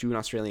 it's like June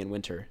Australian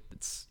Winter.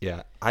 It's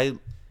Yeah, I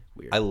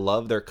weird. I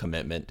love their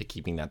commitment to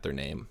keeping that their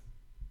name.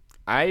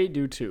 I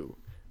do too.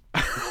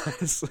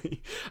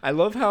 Honestly, I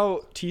love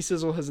how T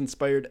Sizzle has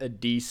inspired a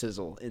D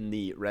Sizzle in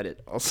the Reddit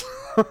also.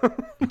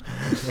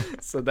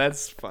 So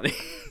that's funny.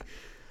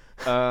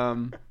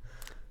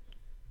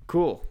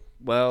 Cool.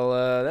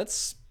 Well,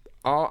 that's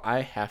all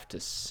I have to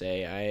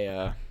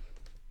say.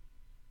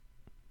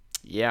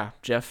 Yeah,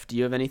 Jeff, do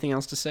you have anything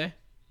else to say?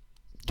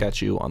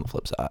 Catch you on the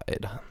flip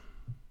side.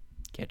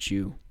 Catch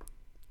you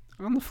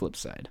on the flip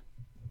side.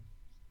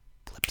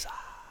 Flip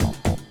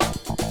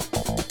side.